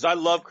 'Cause I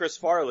love Chris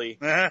Farley,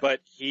 but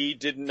he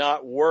did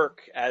not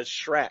work as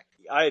Shrek.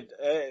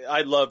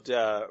 I loved,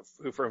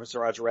 Who Framed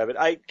Mr. Roger Rabbit.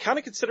 I kind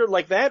of considered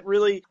like that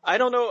really, I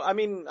don't know, I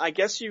mean, I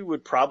guess you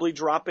would probably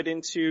drop it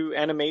into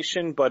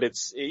animation, but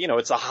it's, you know,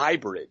 it's a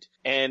hybrid.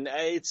 And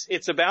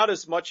it's about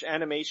as much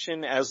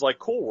animation as like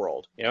Cool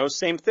World. You know,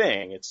 same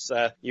thing. It's,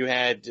 you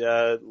had,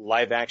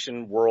 live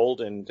action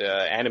world and,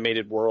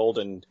 animated world,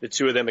 and the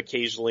two of them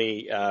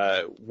occasionally,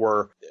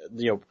 were,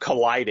 you know,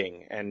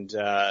 colliding. And,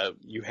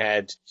 you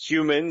had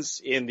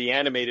humans in the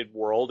animated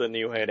world, and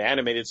you had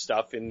animated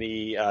stuff in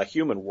the,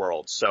 human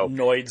world. So.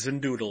 Noids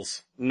and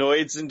doodles.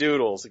 Noids and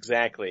doodles,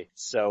 exactly.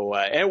 So,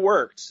 and it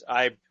worked.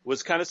 I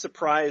was kind of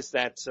surprised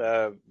that,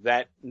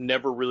 that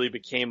never really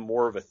became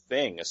more of a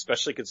thing,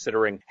 especially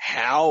considering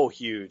how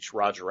huge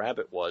Roger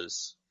Rabbit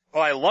was. Oh,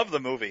 I love the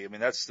movie. I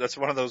mean, that's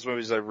one of those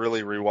movies I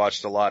really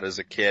rewatched a lot as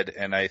a kid,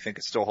 and I think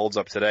it still holds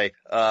up today.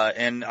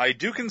 And I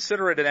do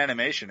consider it an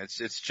animation.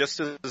 It's just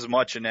as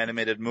much an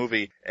animated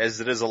movie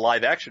as it is a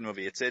live action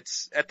movie.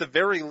 It's at the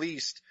very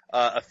least,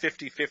 a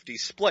 50-50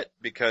 split,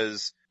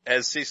 because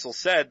as Cecil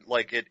said,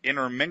 like, it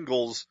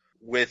intermingles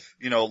with,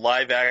 you know,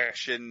 live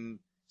action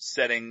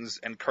settings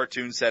and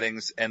cartoon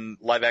settings and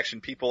live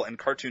action people and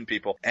cartoon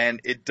people.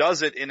 And it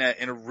does it in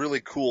a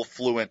really cool,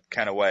 fluent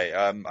kind of way.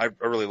 I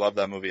really love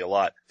that movie a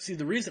lot. See,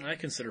 the reason I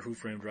consider Who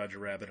Framed Roger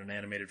Rabbit an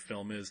animated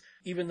film is,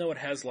 even though it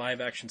has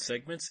live action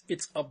segments,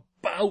 it's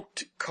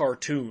about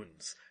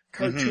cartoons.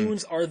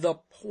 Cartoons are the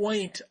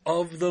point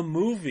of the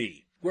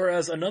movie.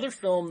 Whereas another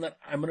film that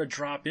I'm going to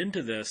drop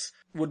into this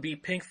would be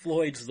Pink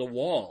Floyd's The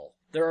Wall.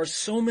 There are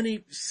so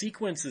many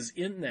sequences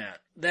in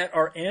that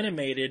are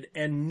animated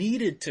and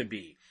needed to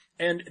be.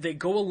 And they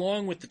go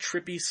along with the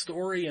trippy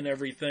story and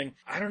everything.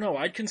 I don't know,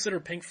 I'd consider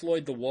Pink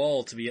Floyd The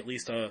Wall to be at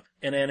least an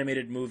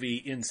animated movie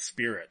in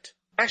spirit.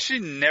 Actually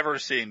never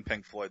seen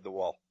Pink Floyd The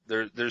Wall.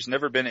 There's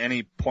never been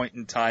any point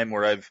in time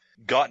where I've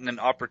gotten an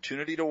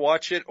opportunity to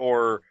watch it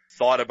or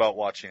thought about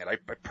watching it. I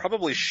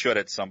probably should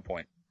at some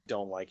point.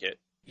 Don't like it.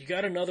 You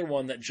got another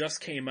one that just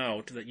came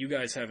out that you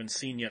guys haven't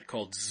seen yet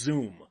called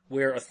Zoom,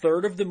 where a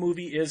third of the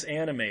movie is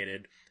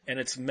animated, and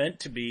it's meant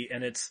to be,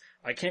 and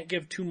I can't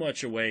give too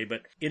much away,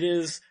 but it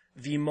is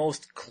the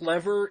most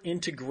clever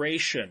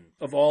integration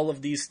of all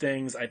of these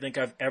things I think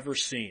I've ever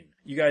seen.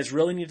 You guys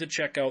really need to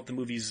check out the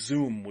movie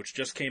Zoom, which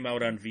just came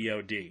out on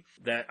VOD.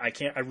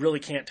 I really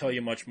can't tell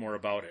you much more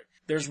about it.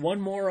 There's one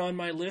more on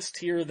my list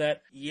here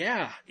that,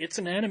 yeah, it's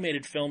an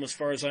animated film as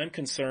far as I'm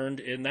concerned,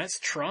 and that's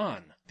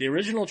Tron. The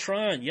original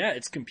Tron, yeah,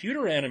 it's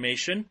computer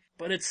animation,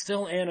 but it's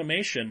still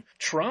animation.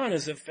 Tron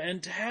is a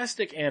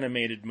fantastic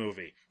animated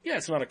movie. Yeah,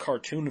 it's not a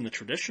cartoon in the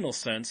traditional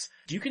sense.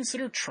 Do you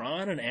consider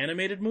Tron an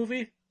animated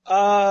movie?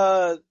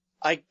 I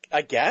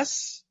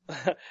guess.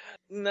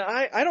 No,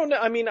 I don't know.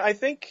 I mean, I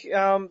think,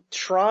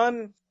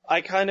 Tron,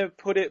 I kind of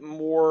put it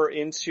more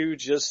into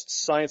just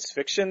science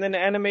fiction than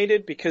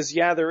animated, because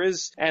yeah, there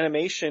is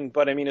animation,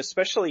 but I mean,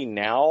 especially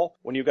now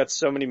when you've got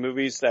so many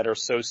movies that are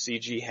so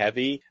CG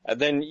heavy,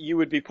 then you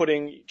would be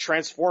putting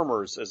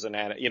Transformers as an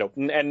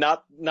and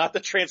not the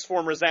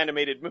Transformers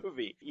animated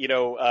movie,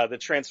 the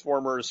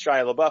Transformers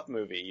Shia LaBeouf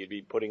movie. You'd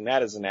be putting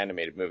that as an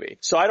animated movie.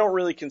 So I don't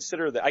really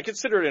consider that. I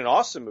consider it an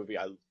awesome movie.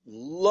 I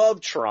love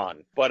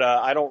Tron, but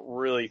I don't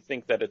really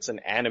think that it's an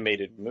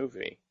animated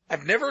movie.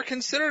 I've never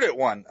considered it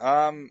one.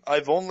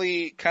 I've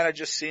only kind of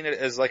just seen it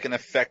as like an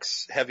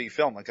effects heavy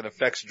film, like an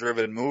effects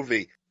driven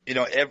movie.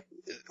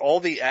 All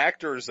the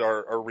actors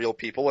are real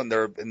people, and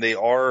they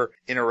are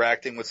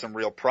interacting with some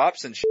real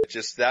props and shit.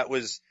 Just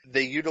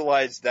they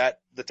utilized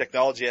the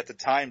technology at the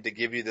time to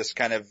give you this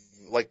kind of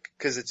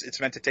cause it's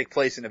meant to take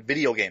place in a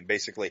video game,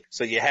 basically.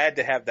 So you had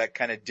to have that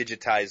kind of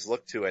digitized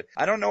look to it.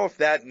 I don't know if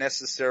that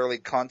necessarily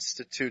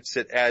constitutes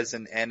it as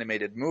an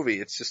animated movie.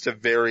 It's just a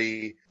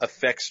very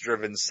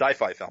effects-driven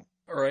sci-fi film.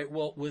 Alright,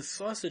 well, with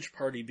Sausage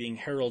Party being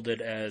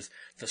heralded as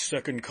the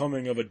second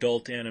coming of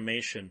adult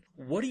animation,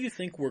 what do you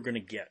think we're gonna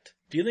get?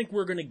 Do you think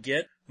we're gonna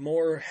get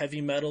more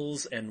Heavy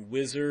Metals and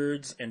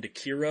Wizards and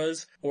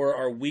Akiras, or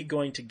are we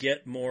going to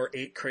get more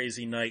Eight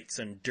Crazy Nights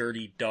and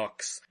Dirty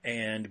Ducks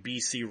and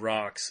BC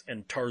Rocks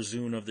and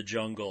Tarzoon of the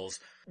Jungles?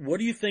 What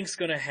do you think's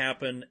gonna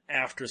happen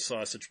after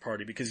Sausage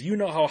Party? Because you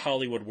know how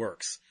Hollywood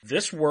works.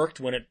 This worked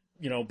when it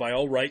by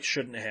all rights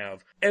shouldn't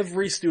have.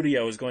 Every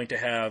studio is going to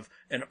have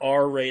an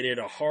R-rated,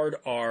 a hard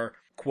R,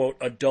 quote,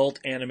 adult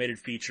animated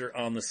feature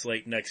on the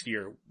slate next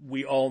year.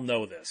 We all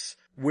know this.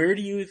 Where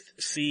do you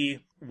see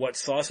what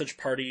Sausage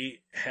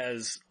Party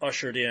has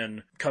ushered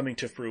in coming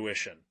to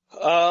fruition?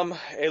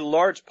 A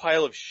large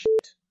pile of shit.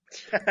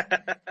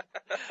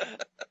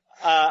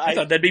 I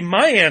thought that'd be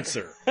my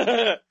answer.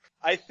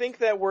 I think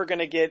that we're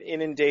gonna get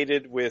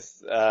inundated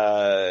with,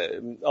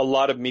 a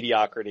lot of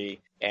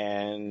mediocrity,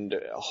 and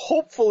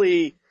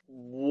hopefully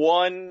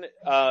one,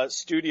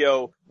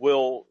 studio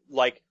will,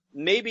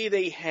 maybe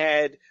they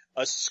had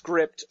a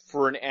script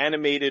for an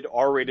animated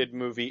R-rated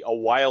movie a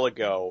while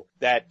ago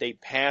that they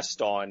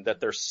passed on, that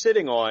they're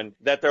sitting on,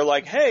 that they're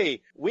like,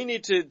 hey, we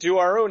need to do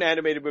our own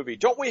animated movie.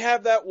 Don't we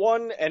have that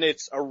one? And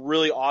it's a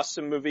really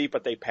awesome movie,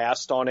 but they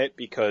passed on it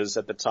because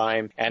at the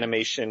time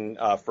animation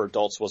for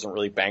adults wasn't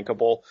really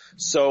bankable.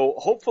 So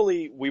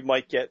hopefully we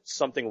might get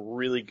something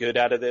really good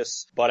out of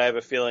this, but I have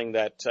a feeling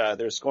that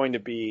there's going to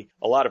be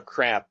a lot of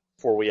crap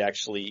before we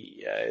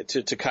actually,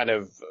 to kind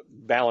of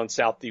balance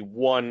out the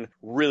one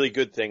really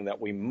good thing that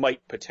we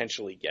might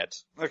potentially get.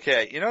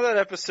 Okay, you know that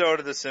episode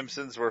of The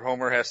Simpsons where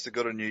Homer has to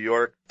go to New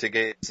York to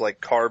get his,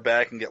 car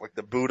back and get,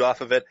 the boot off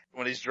of it?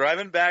 When he's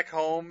driving back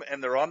home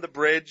and they're on the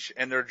bridge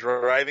and they're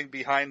driving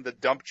behind the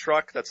dump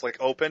truck that's,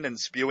 open and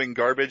spewing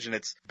garbage and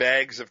it's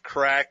bags of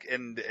crack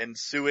and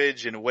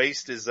sewage and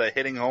waste is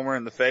hitting Homer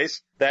in the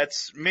face?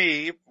 That's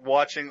me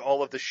watching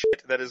all of the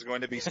shit that is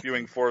going to be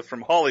spewing forth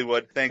from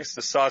Hollywood thanks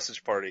to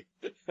Sausage Party.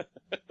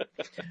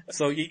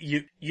 So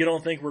you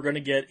don't think we're going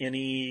to get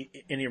any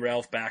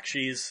Ralph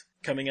Bakshi's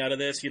coming out of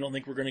this? You don't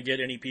think we're going to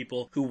get any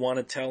people who want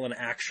to tell an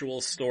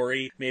actual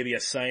story, maybe a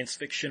science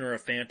fiction or a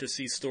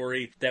fantasy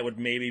story that would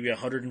maybe be a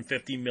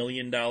 $150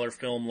 million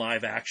film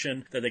live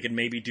action that they could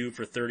maybe do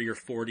for 30 or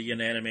 40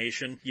 in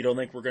animation? You don't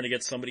think we're going to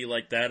get somebody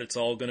like that? It's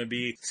all going to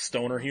be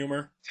stoner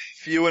humor?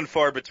 Few and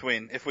far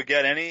between. If we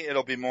get any,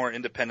 it'll be more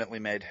independently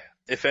made.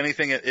 If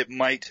anything, it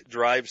might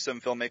drive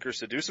some filmmakers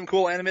to do some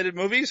cool animated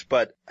movies,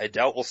 but I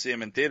doubt we'll see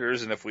them in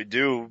theaters, and if we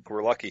do,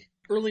 we're lucky.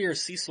 Earlier,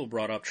 Cecil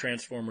brought up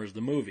Transformers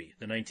the movie,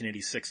 the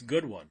 1986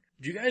 good one.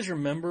 Do you guys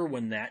remember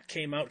when that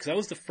came out? Because that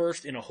was the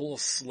first in a whole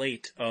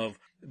slate of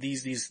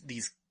these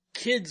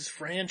kids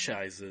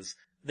franchises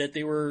that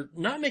they were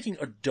not making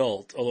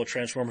adult, although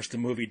Transformers the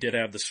movie did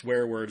have the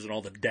swear words and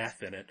all the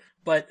death in it,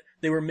 but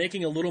they were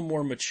making a little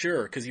more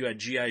mature because you had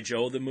G.I.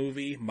 Joe the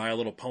movie, My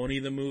Little Pony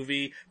the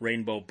movie,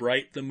 Rainbow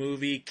Bright the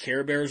movie,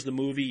 Care Bears the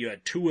movie. You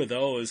had two of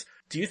those.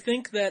 Do you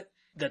think that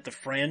the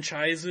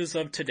franchises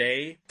of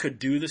today could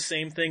do the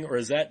same thing, or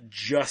is that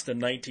just a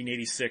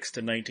 1986 to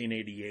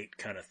 1988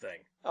 kind of thing?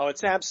 Oh,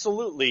 it's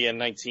absolutely a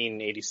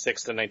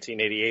 1986 to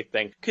 1988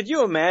 thing. Could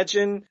you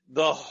imagine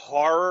the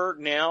horror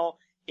now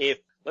if,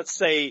 let's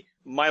say,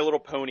 My Little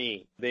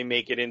Pony, they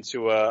make it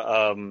into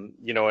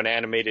an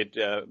animated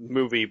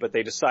movie, but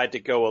they decide to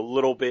go a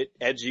little bit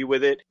edgy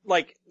with it.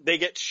 They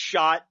get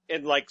shot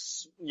and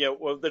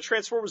the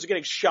Transformers are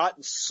getting shot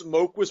and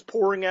smoke was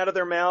pouring out of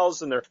their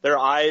mouths and their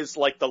eyes,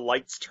 the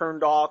lights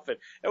turned off. And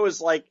it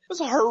was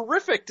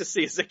horrific to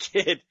see as a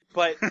kid,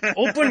 but.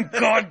 Open,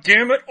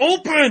 goddammit,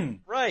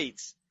 open!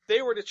 Right.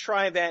 They were to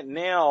try that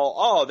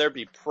now, there'd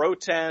be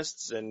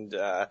protests and,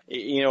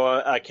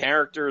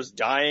 characters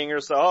dying or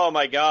so. Oh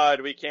my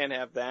god, we can't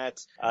have that.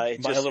 My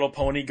Little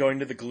Pony going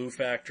to the glue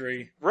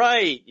factory.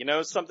 Right,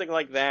 something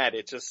like that.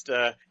 It just,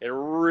 it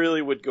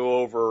really would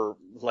go over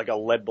like a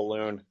lead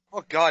balloon.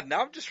 Oh god,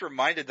 now I'm just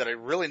reminded that I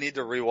really need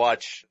to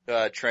rewatch,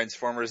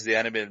 Transformers the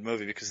animated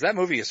movie because that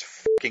movie is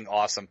fucking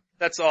awesome.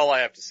 That's all I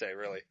have to say,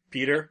 really.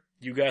 Peter?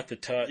 You got the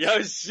touch. Yeah, I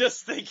was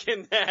just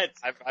thinking that.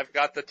 I've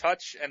got the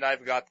touch and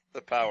I've got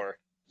the power.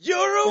 You're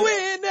a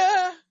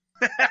winner!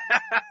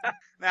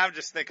 Now I'm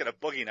just thinking of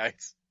Boogie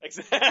Nights.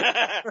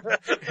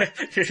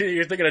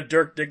 You're thinking of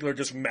Dirk Diggler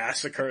just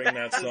massacring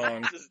that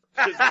song.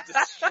 just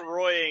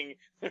destroying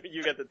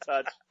You Got the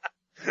Touch.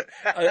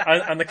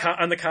 On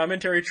the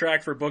commentary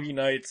track for Boogie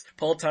Nights,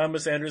 Paul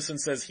Thomas Anderson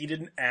says he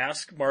didn't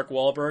ask Mark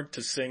Wahlberg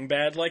to sing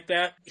bad like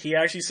that. He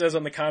actually says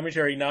on the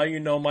commentary, now you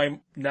know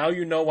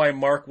why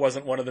Mark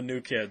wasn't one of the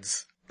new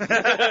kids.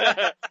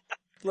 Back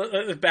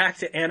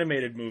to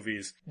animated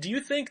movies. Do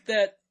you think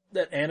that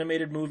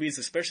animated movies,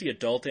 especially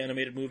adult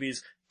animated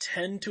movies,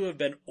 tend to have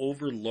been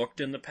overlooked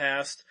in the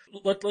past?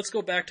 Let's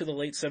go back to the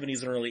late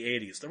 70s and early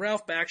 80s. The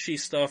Ralph Bakshi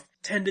stuff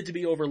tended to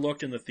be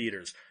overlooked in the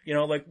theaters.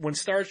 When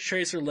Star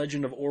Chaser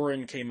Legend of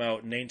Orin came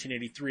out in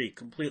 1983,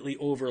 completely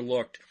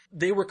overlooked.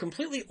 They were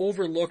completely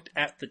overlooked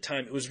at the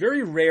time. It was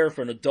very rare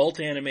for an adult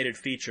animated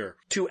feature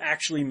to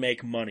actually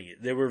make money.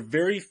 There were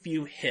very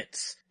few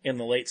hits in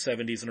the late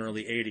 70s and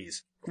early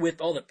 80s.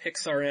 With all the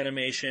Pixar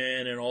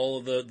animation and all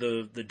of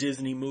the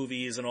Disney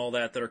movies and all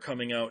that are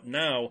coming out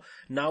now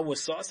with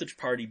Sausage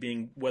Party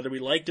being, whether we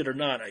liked it or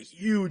not, a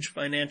huge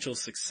financial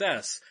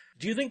success,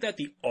 do you think that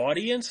the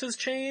audience has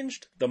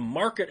changed, the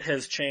market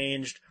has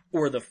changed,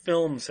 or the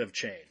films have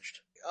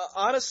changed?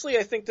 Honestly,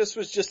 I think this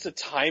was just a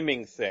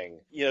timing thing.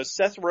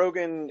 Seth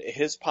Rogen,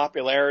 his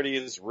popularity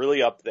is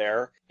really up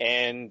there,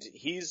 and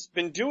he's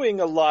been doing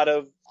a lot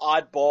of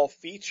oddball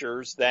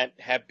features that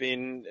have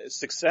been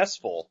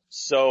successful.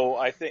 So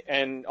I think,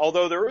 and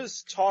although there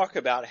is talk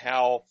about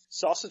how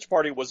Sausage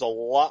Party was a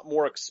lot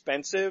more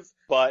expensive,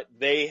 but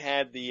they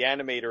had the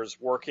animators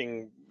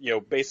working,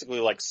 basically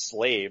like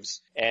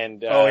slaves.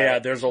 And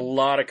there's a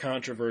lot of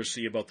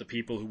controversy about the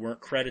people who weren't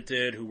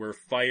credited, who were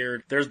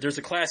fired. There's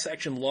a class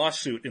action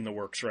lawsuit in the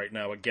works right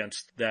now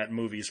against that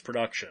movie's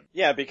production.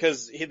 Yeah,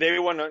 because they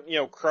went,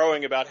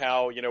 crowing about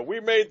how,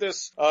 we made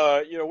this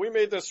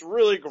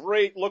really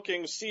great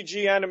looking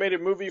CG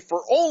animated movie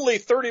for only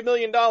 $30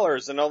 million.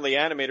 And all the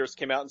animators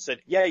came out and said,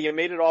 yeah, you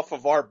made it off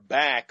of our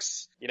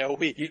backs. You know,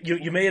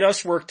 You made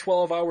us work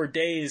 12-hour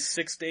days,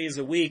 6 days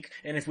a week,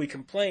 and if we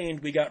complained,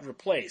 we got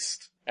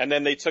replaced. and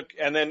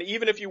then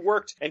even if you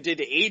worked and did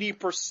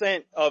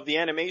 80% of the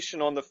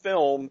animation on the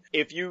film,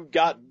 if you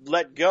got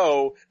let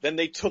go, then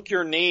they took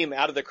your name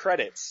out of the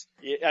credits.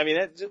 I mean,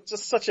 that's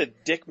just such a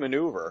dick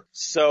maneuver.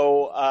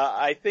 So,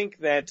 I think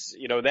that,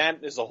 you know,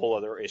 that is a whole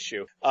other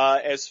issue.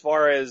 As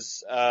far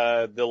as,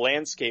 the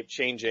landscape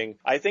changing,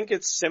 I think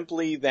it's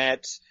simply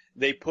that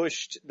they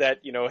pushed that,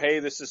 you know, hey,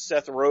 this is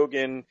Seth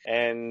Rogen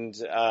and,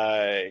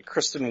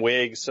 Kristen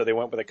Wiig, so they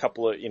went with a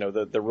couple of, you know,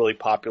 the really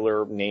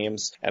popular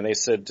names, and they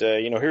said,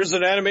 you know, here's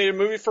an animated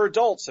movie for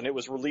adults, and it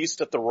was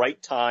released at the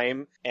right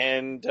time,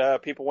 and,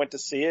 people went to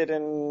see it,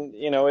 and,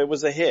 you know, it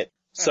was a hit.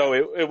 So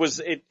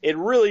it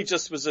really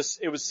just was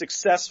it was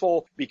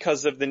successful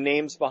because of the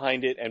names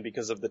behind it and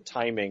because of the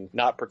timing,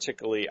 not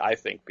particularly, I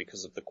think,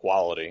 because of the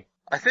quality.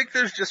 I think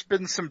there's just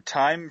been some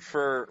time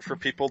for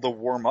people to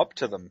warm up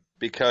to them,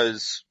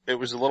 because it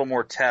was a little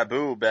more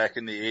taboo back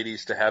in the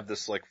 80s to have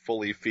this like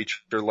fully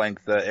feature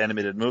length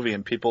animated movie,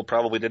 and people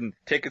probably didn't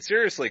take it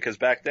seriously because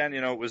back then,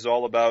 you know, it was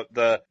all about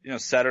the, you know,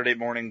 Saturday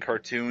morning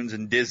cartoons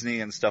and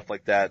Disney and stuff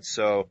like that.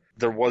 So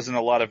there wasn't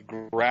a lot of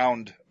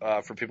ground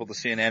for people to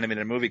see an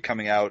animated movie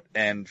coming out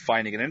and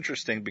finding it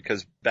interesting,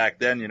 because back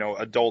then, you know,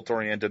 adult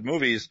oriented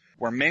movies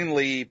were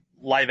mainly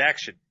live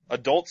action.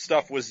 Adult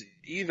stuff was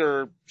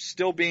either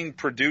still being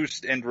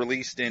produced and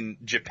released in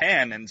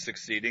Japan and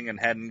succeeding and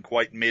hadn't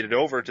quite made it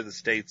over to the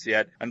States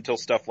yet until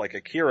stuff like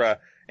Akira.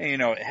 And, you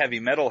know, Heavy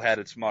Metal had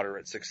its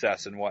moderate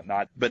success and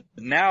whatnot. But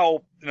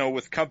now, you know,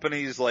 with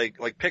companies like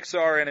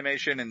Pixar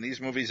Animation and these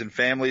movies and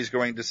families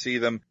going to see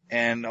them,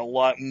 and a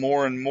lot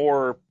more and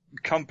more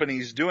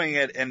companies doing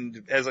it,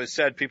 and as I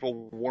said,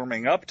 people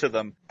warming up to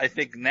them, I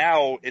think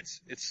now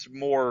it's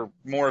more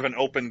of an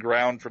open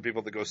ground for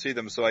people to go see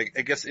them. So I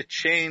guess it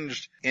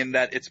changed in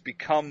that it's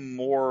become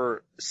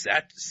more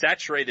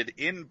saturated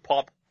in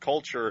pop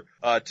culture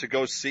to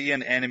go see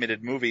an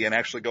animated movie and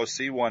actually go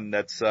see one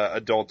that's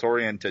adult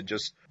oriented.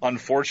 Just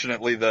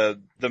unfortunately the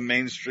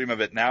mainstream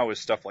of it now is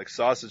stuff like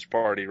Sausage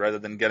Party rather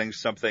than getting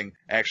something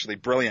actually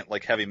brilliant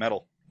like Heavy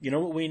Metal. You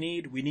know what we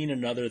need? We need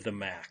another The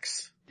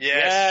Max.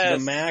 Yes.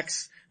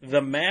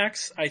 The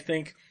Max, I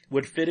think,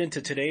 would fit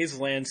into today's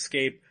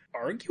landscape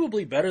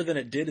arguably better than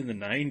it did in the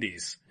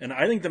 90s. And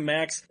I think The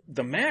Max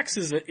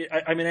is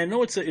I mean, I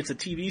know it's a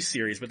TV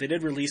series, but they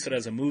did release it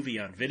as a movie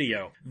on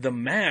video. The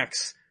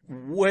Max,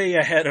 way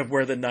ahead of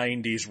where the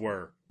 90s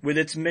were. With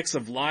its mix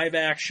of live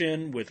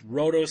action, with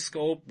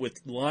rotoscope,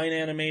 with line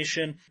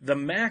animation, The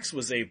Max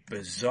was a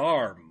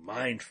bizarre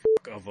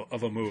mindfuck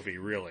of a movie,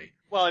 really.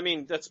 Well, I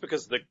mean, that's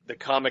because the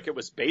comic it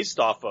was based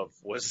off of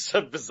was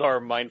a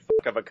bizarre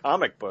mindfuck of a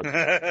comic book.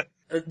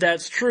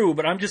 That's true,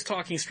 but I'm just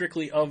talking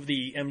strictly of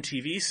the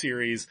MTV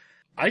series.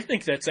 I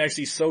think that's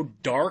actually so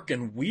dark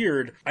and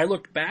weird. I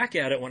looked back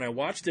at it when I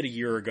watched it a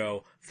year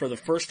ago for the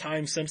first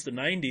time since the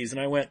 90s, and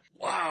I went,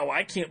 wow,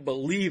 I can't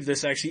believe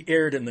this actually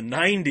aired in the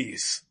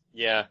 90s.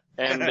 Yeah,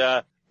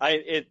 and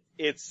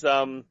it's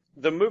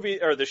the movie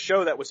or the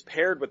show that was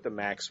paired with The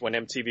Max when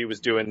MTV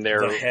was doing their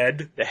The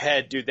Head.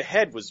 The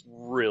Head was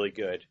really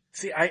good.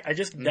 See, I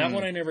just that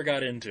one I never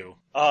got into.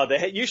 The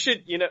Head, you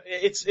should, you know,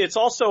 it's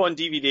also on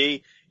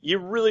DVD. You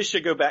really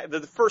should go back.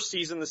 The first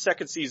season, the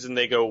second season,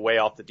 they go way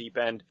off the deep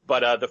end,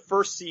 but the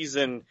first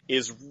season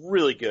is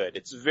really good.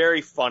 It's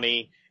very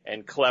funny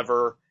and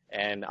clever.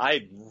 And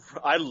I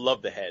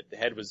love The Head. The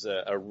Head was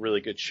a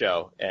really good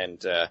show.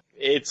 And,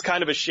 it's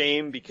kind of a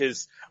shame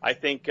because I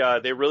think,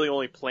 they really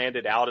only planned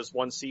it out as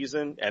one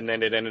season and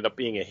then it ended up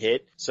being a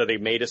hit. So they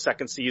made a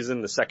second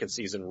season. The second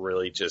season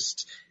really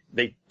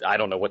I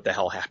don't know what the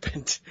hell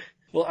happened.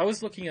 Well, I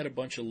was looking at a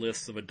bunch of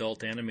lists of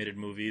adult animated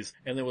movies,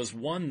 and there was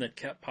one that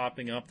kept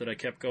popping up that I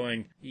kept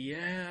going,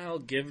 yeah, I'll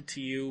give it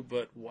to you,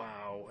 but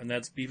wow. And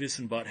that's Beavis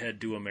and Butthead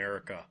Do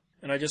America.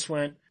 And I just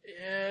went,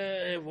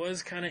 yeah, it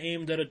was kind of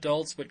aimed at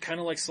adults, but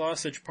kind of like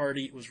Sausage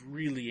Party, it was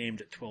really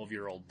aimed at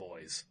 12-year-old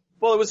boys.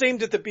 Well, it was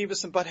aimed at the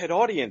Beavis and Butthead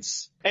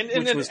audience.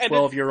 Which was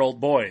 12-year-old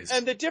boys.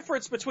 And the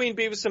difference between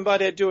Beavis and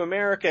Butthead Do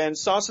America and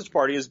Sausage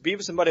Party is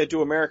Beavis and Butthead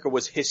Do America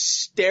was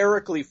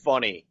hysterically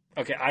funny.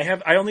 Okay,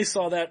 I only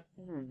saw that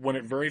when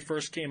it very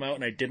first came out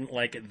and I didn't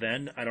like it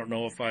then. I don't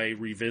know if I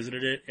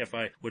revisited it, if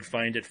I would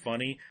find it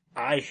funny.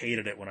 I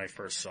hated it when I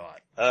first saw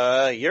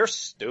it. You're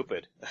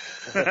stupid.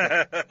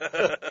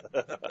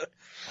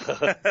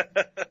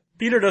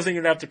 Peter doesn't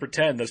even have to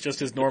pretend. That's just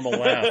his normal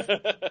laugh.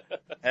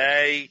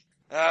 Hey,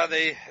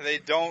 they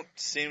don't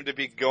seem to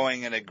be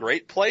going in a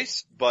great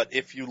place, but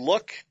if you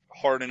look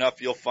hard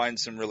enough, you'll find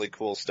some really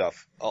cool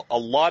stuff. A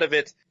lot of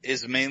it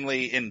is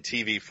mainly in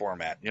TV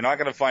format. You're not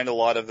going to find a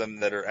lot of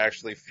them that are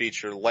actually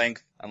feature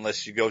length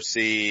unless you go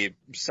see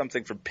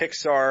something from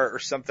Pixar or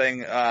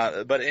something.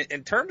 But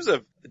in terms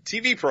of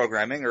TV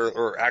programming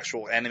or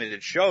actual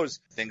animated shows,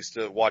 things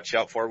to watch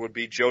out for would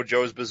be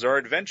JoJo's Bizarre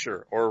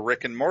Adventure or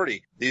Rick and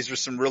Morty. These are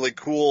some really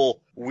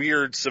cool,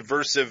 weird,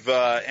 subversive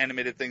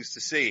animated things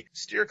to see.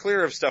 Steer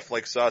clear of stuff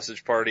like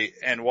Sausage Party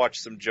and watch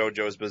some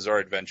JoJo's Bizarre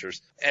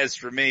Adventures. As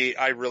for me,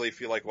 I really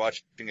feel like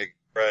watching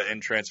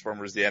in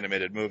Transformers the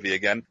Animated Movie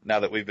again, now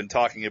that we've been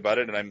talking about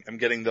it, and I'm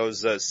getting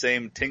those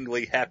same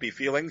tingly, happy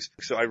feelings,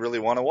 so I really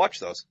want to watch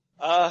those.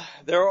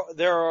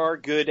 There are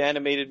good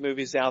animated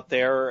movies out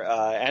there.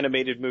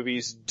 Animated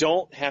movies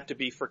don't have to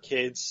be for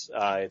kids.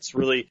 It's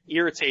really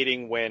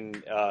irritating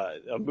when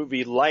a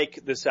movie like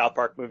the South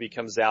Park movie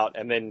comes out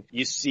and then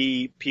you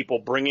see people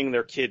bringing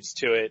their kids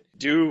to it,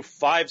 do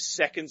 5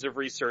 seconds of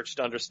research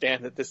to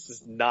understand that this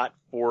is not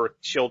for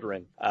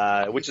children,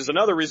 which is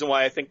another reason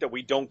why I think that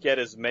we don't get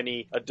as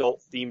many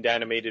adult-themed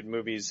animated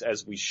movies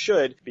as we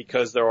should,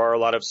 because there are a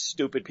lot of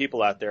stupid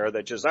people out there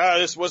that just,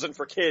 this wasn't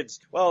for kids.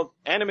 Well,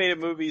 animated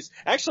movies,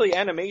 actually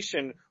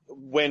animation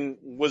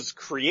was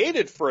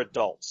created for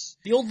adults.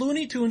 The old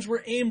Looney Tunes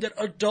were aimed at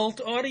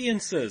adult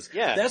audiences.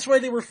 Yeah. That's why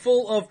they were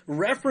full of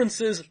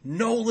references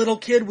no little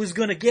kid was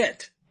gonna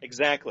get.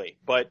 Exactly.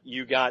 But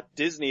you got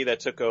Disney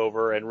that took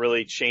over and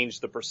really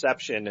changed the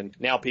perception, and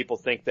now people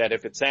think that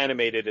if it's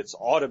animated, it's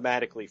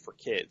automatically for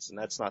kids, and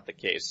that's not the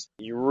case.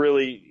 You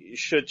really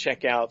should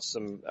check out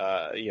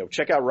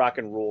check out Rock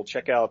and Roll,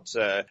 check out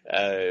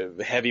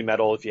Heavy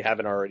Metal if you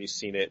haven't already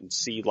seen it, and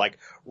see like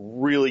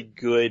really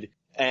good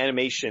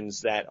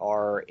animations that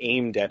are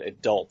aimed at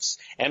adults.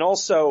 And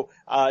also,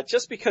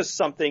 just because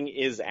something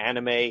is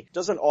anime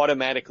doesn't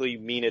automatically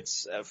mean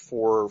it's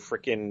for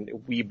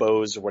frickin'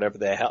 weebos or whatever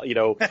the hell,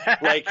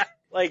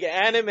 like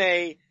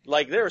anime,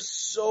 like there's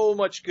so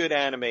much good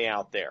anime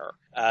out there,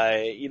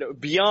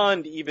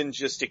 beyond even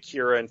just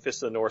Akira and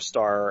Fist of the North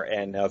Star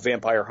and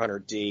Vampire Hunter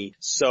D.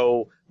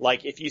 So,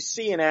 like, if you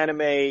see an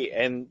anime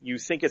and you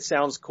think it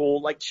sounds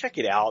cool, like, check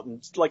it out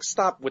and, like,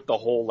 stop with the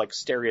whole, like,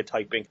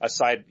 stereotyping.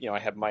 Aside,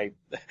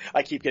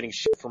 I keep getting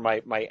shit for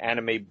my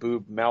anime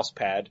boob mouse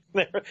pad.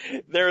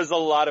 There's a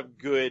lot of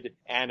good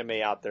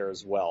anime out there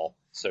as well.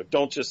 So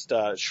don't just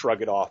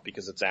shrug it off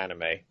because it's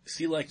anime.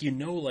 See, like,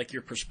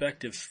 your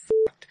perspective's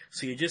fucked,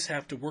 so you just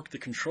have to work the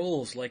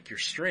controls like you're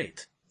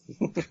straight.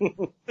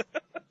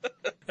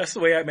 That's the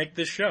way I make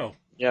this show.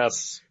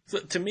 Yes. So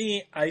to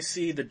me, I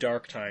see the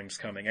dark times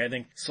coming. I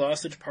think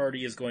Sausage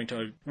Party is going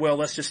to,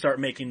 let's just start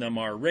making them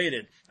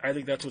R-rated. I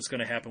think that's what's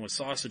going to happen with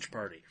Sausage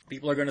Party.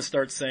 People are going to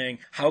start saying,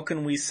 how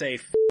can we say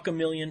fuck a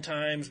million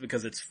times?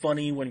 Because it's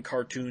funny when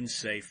cartoons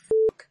say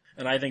fuck.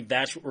 And I think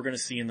that's what we're going to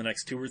see in the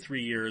next 2 or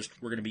 3 years.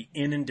 We're going to be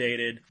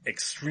inundated,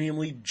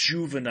 extremely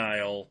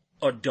juvenile,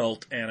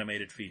 adult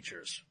animated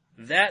features.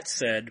 That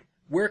said,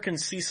 where can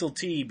Cecil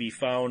T be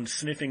found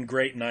sniffing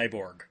Great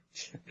Nyborg?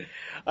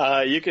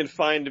 You can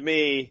find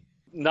me,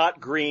 not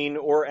green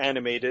or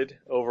animated,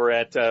 over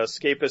at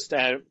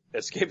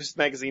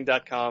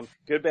escapistmagazine.com,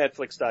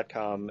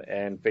 goodbadflix.com,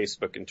 and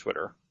Facebook and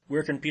Twitter.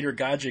 Where can Peter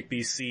Godjic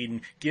be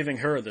seen giving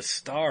her the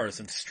stars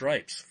and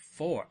stripes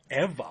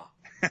forever?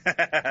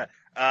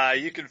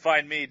 You can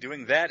find me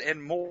doing that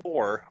and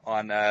more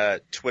on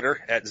Twitter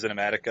at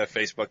Cinematica,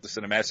 Facebook The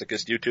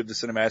Cinemasochist, YouTube The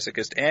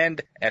Cinemasochist, and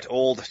at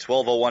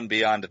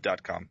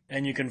old1201beyond.com.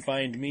 And you can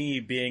find me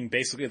being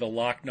basically the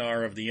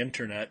Lochnar of the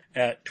internet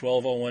at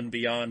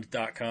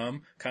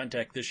 1201beyond.com.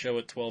 Contact this show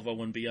at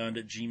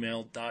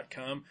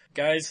 1201beyond@gmail.com.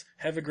 Guys,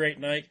 have a great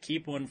night.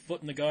 Keep one foot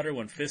in the gutter,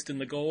 one fist in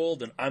the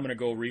gold, and I'm gonna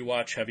go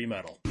rewatch Heavy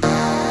Metal.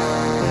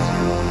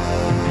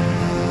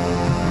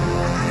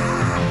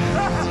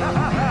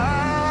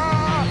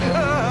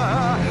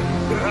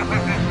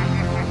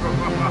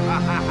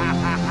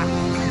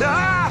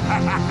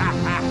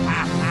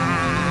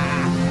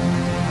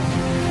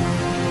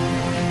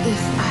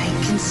 If I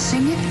can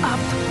sing it up,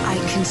 I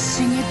can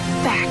sing it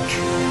back.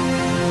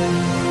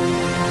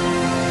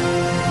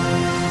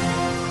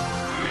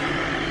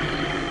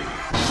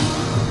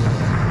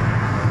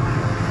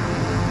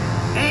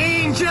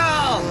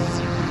 Angel!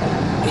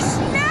 It's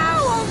now,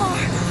 Omar!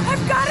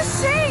 I've got to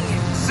sing!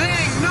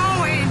 Sing!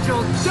 No,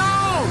 Angel,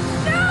 don't!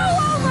 No,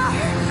 Omar!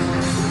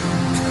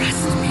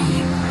 Trust me.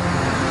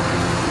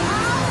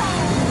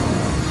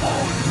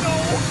 Oh, no!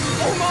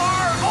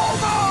 Omar!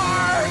 Omar!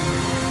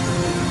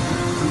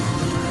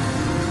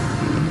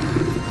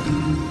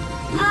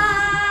 Ah!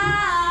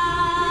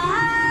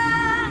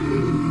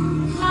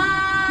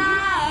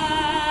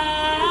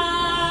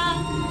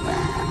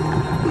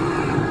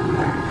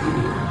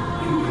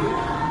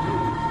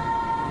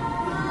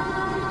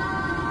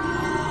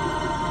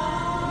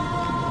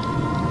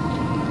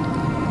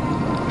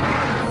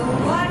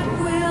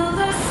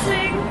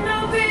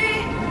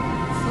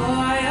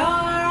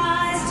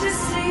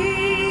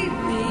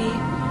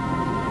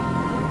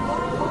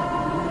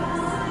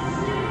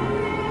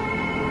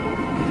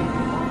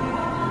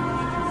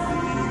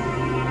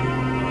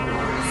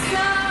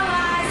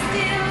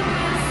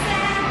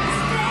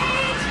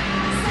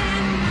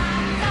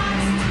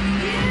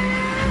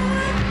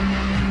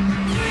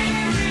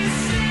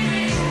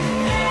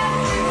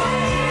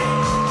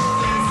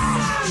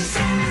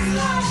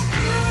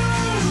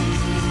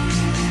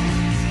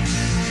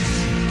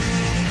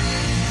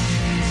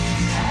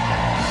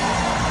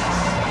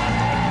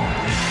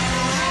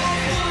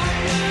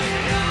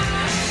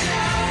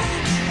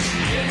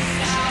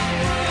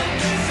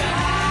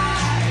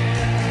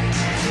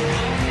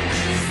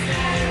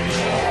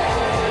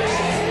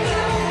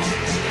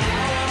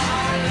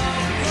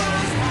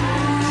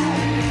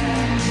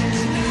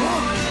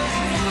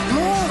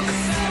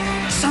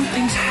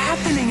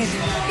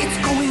 It's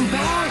going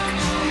back.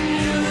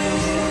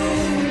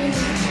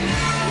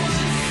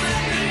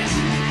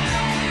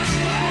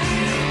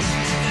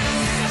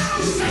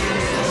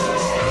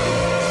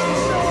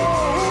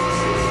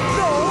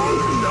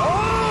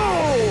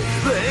 No!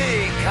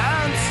 They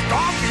can't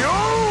stop you!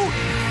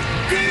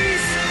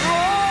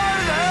 Destroy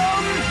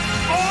them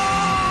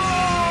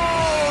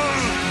all!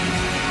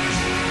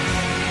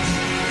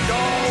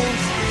 Don't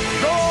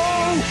go!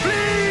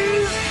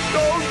 Please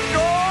don't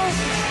go!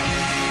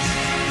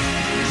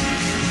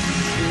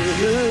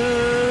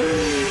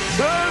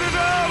 Turn it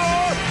over!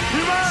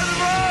 You might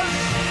run!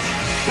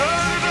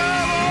 Turn it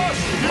over!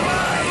 You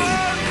might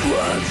run!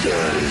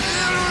 Wonders!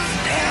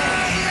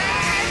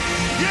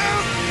 You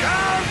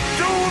can't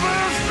do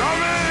this to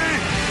me!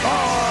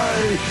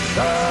 I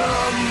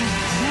am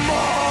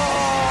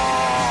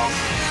Mark!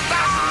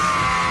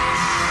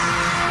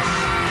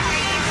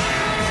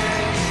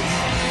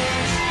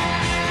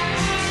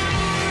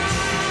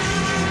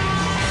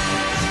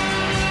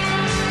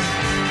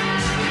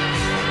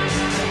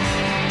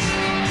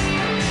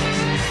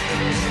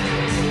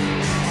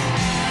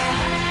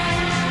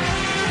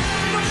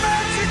 The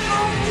magic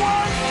of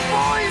one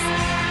voice!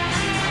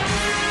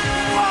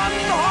 One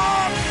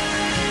heart!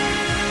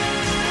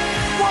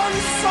 One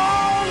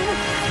song!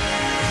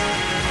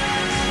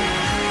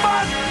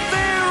 But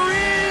there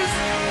is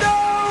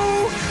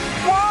no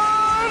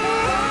one!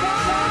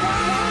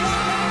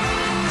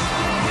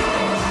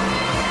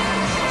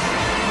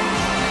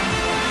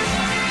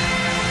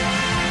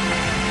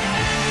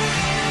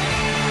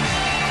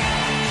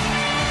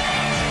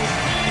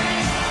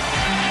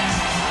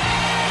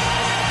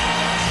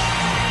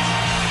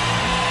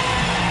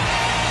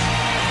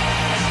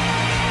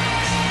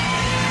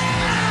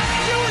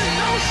 You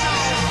know so!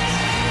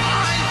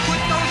 I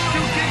put those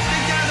two kids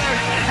together,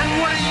 and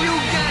what do you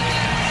get?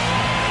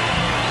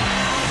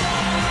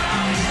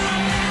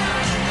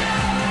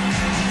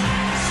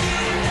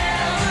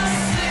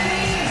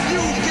 You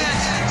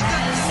get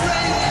the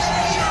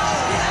greatest show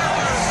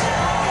ever!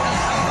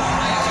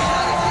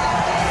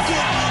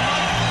 Give me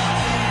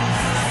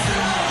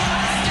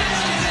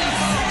Destiny,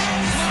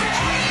 folks!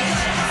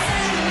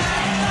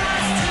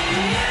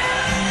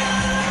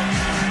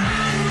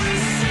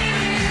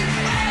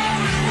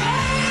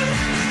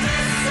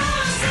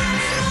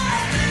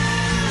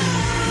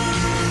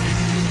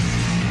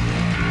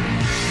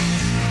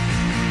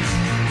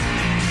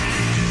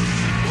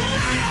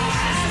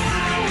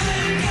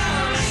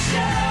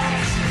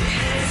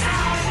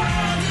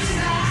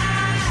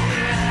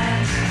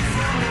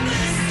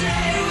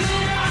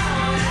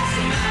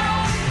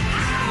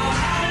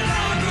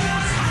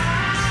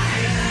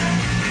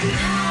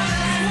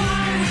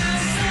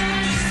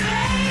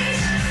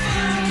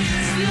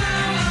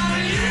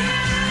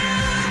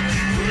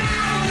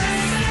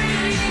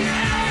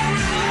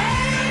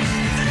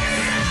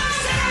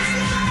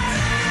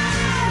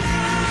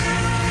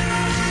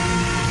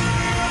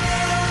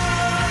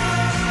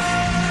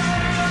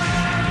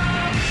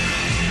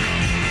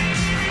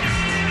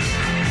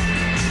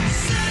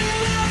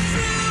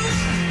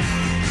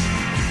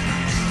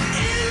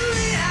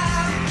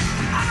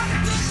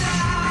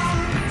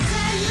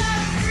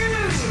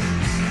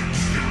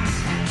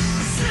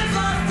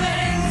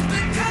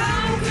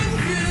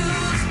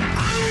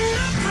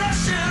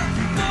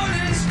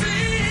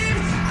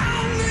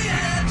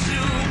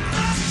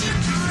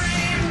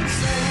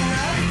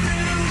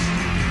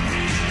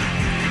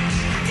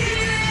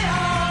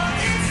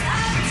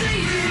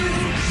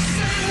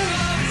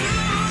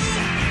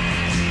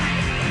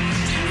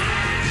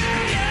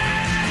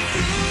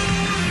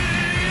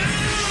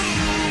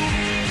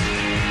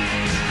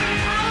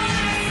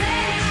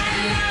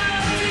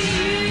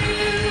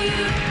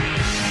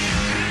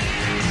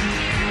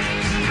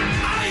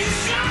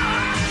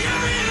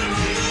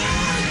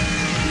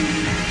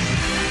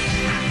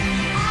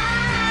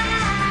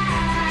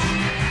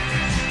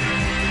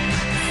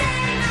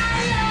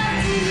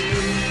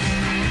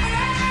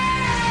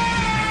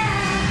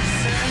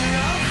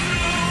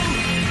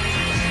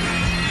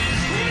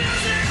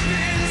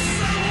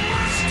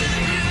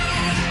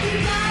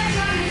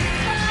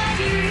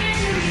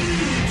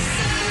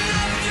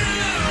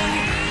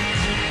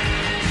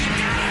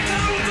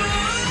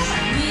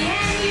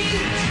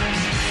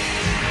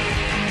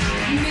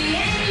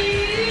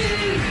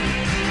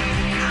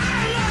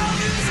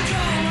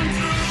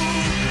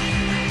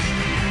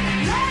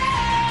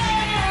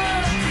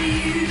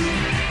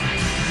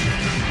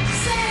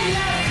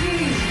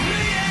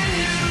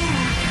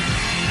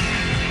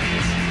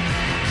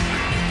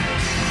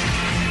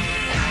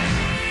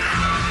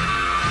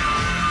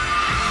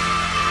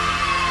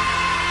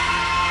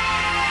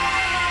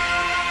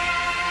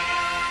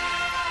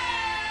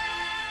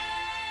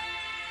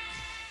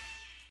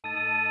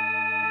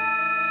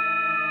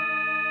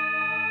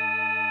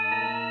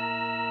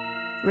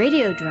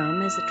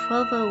 Radiodrome is a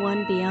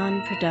 1201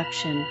 Beyond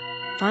production.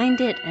 Find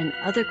it and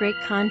other great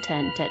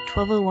content at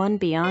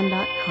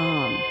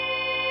 1201beyond.com.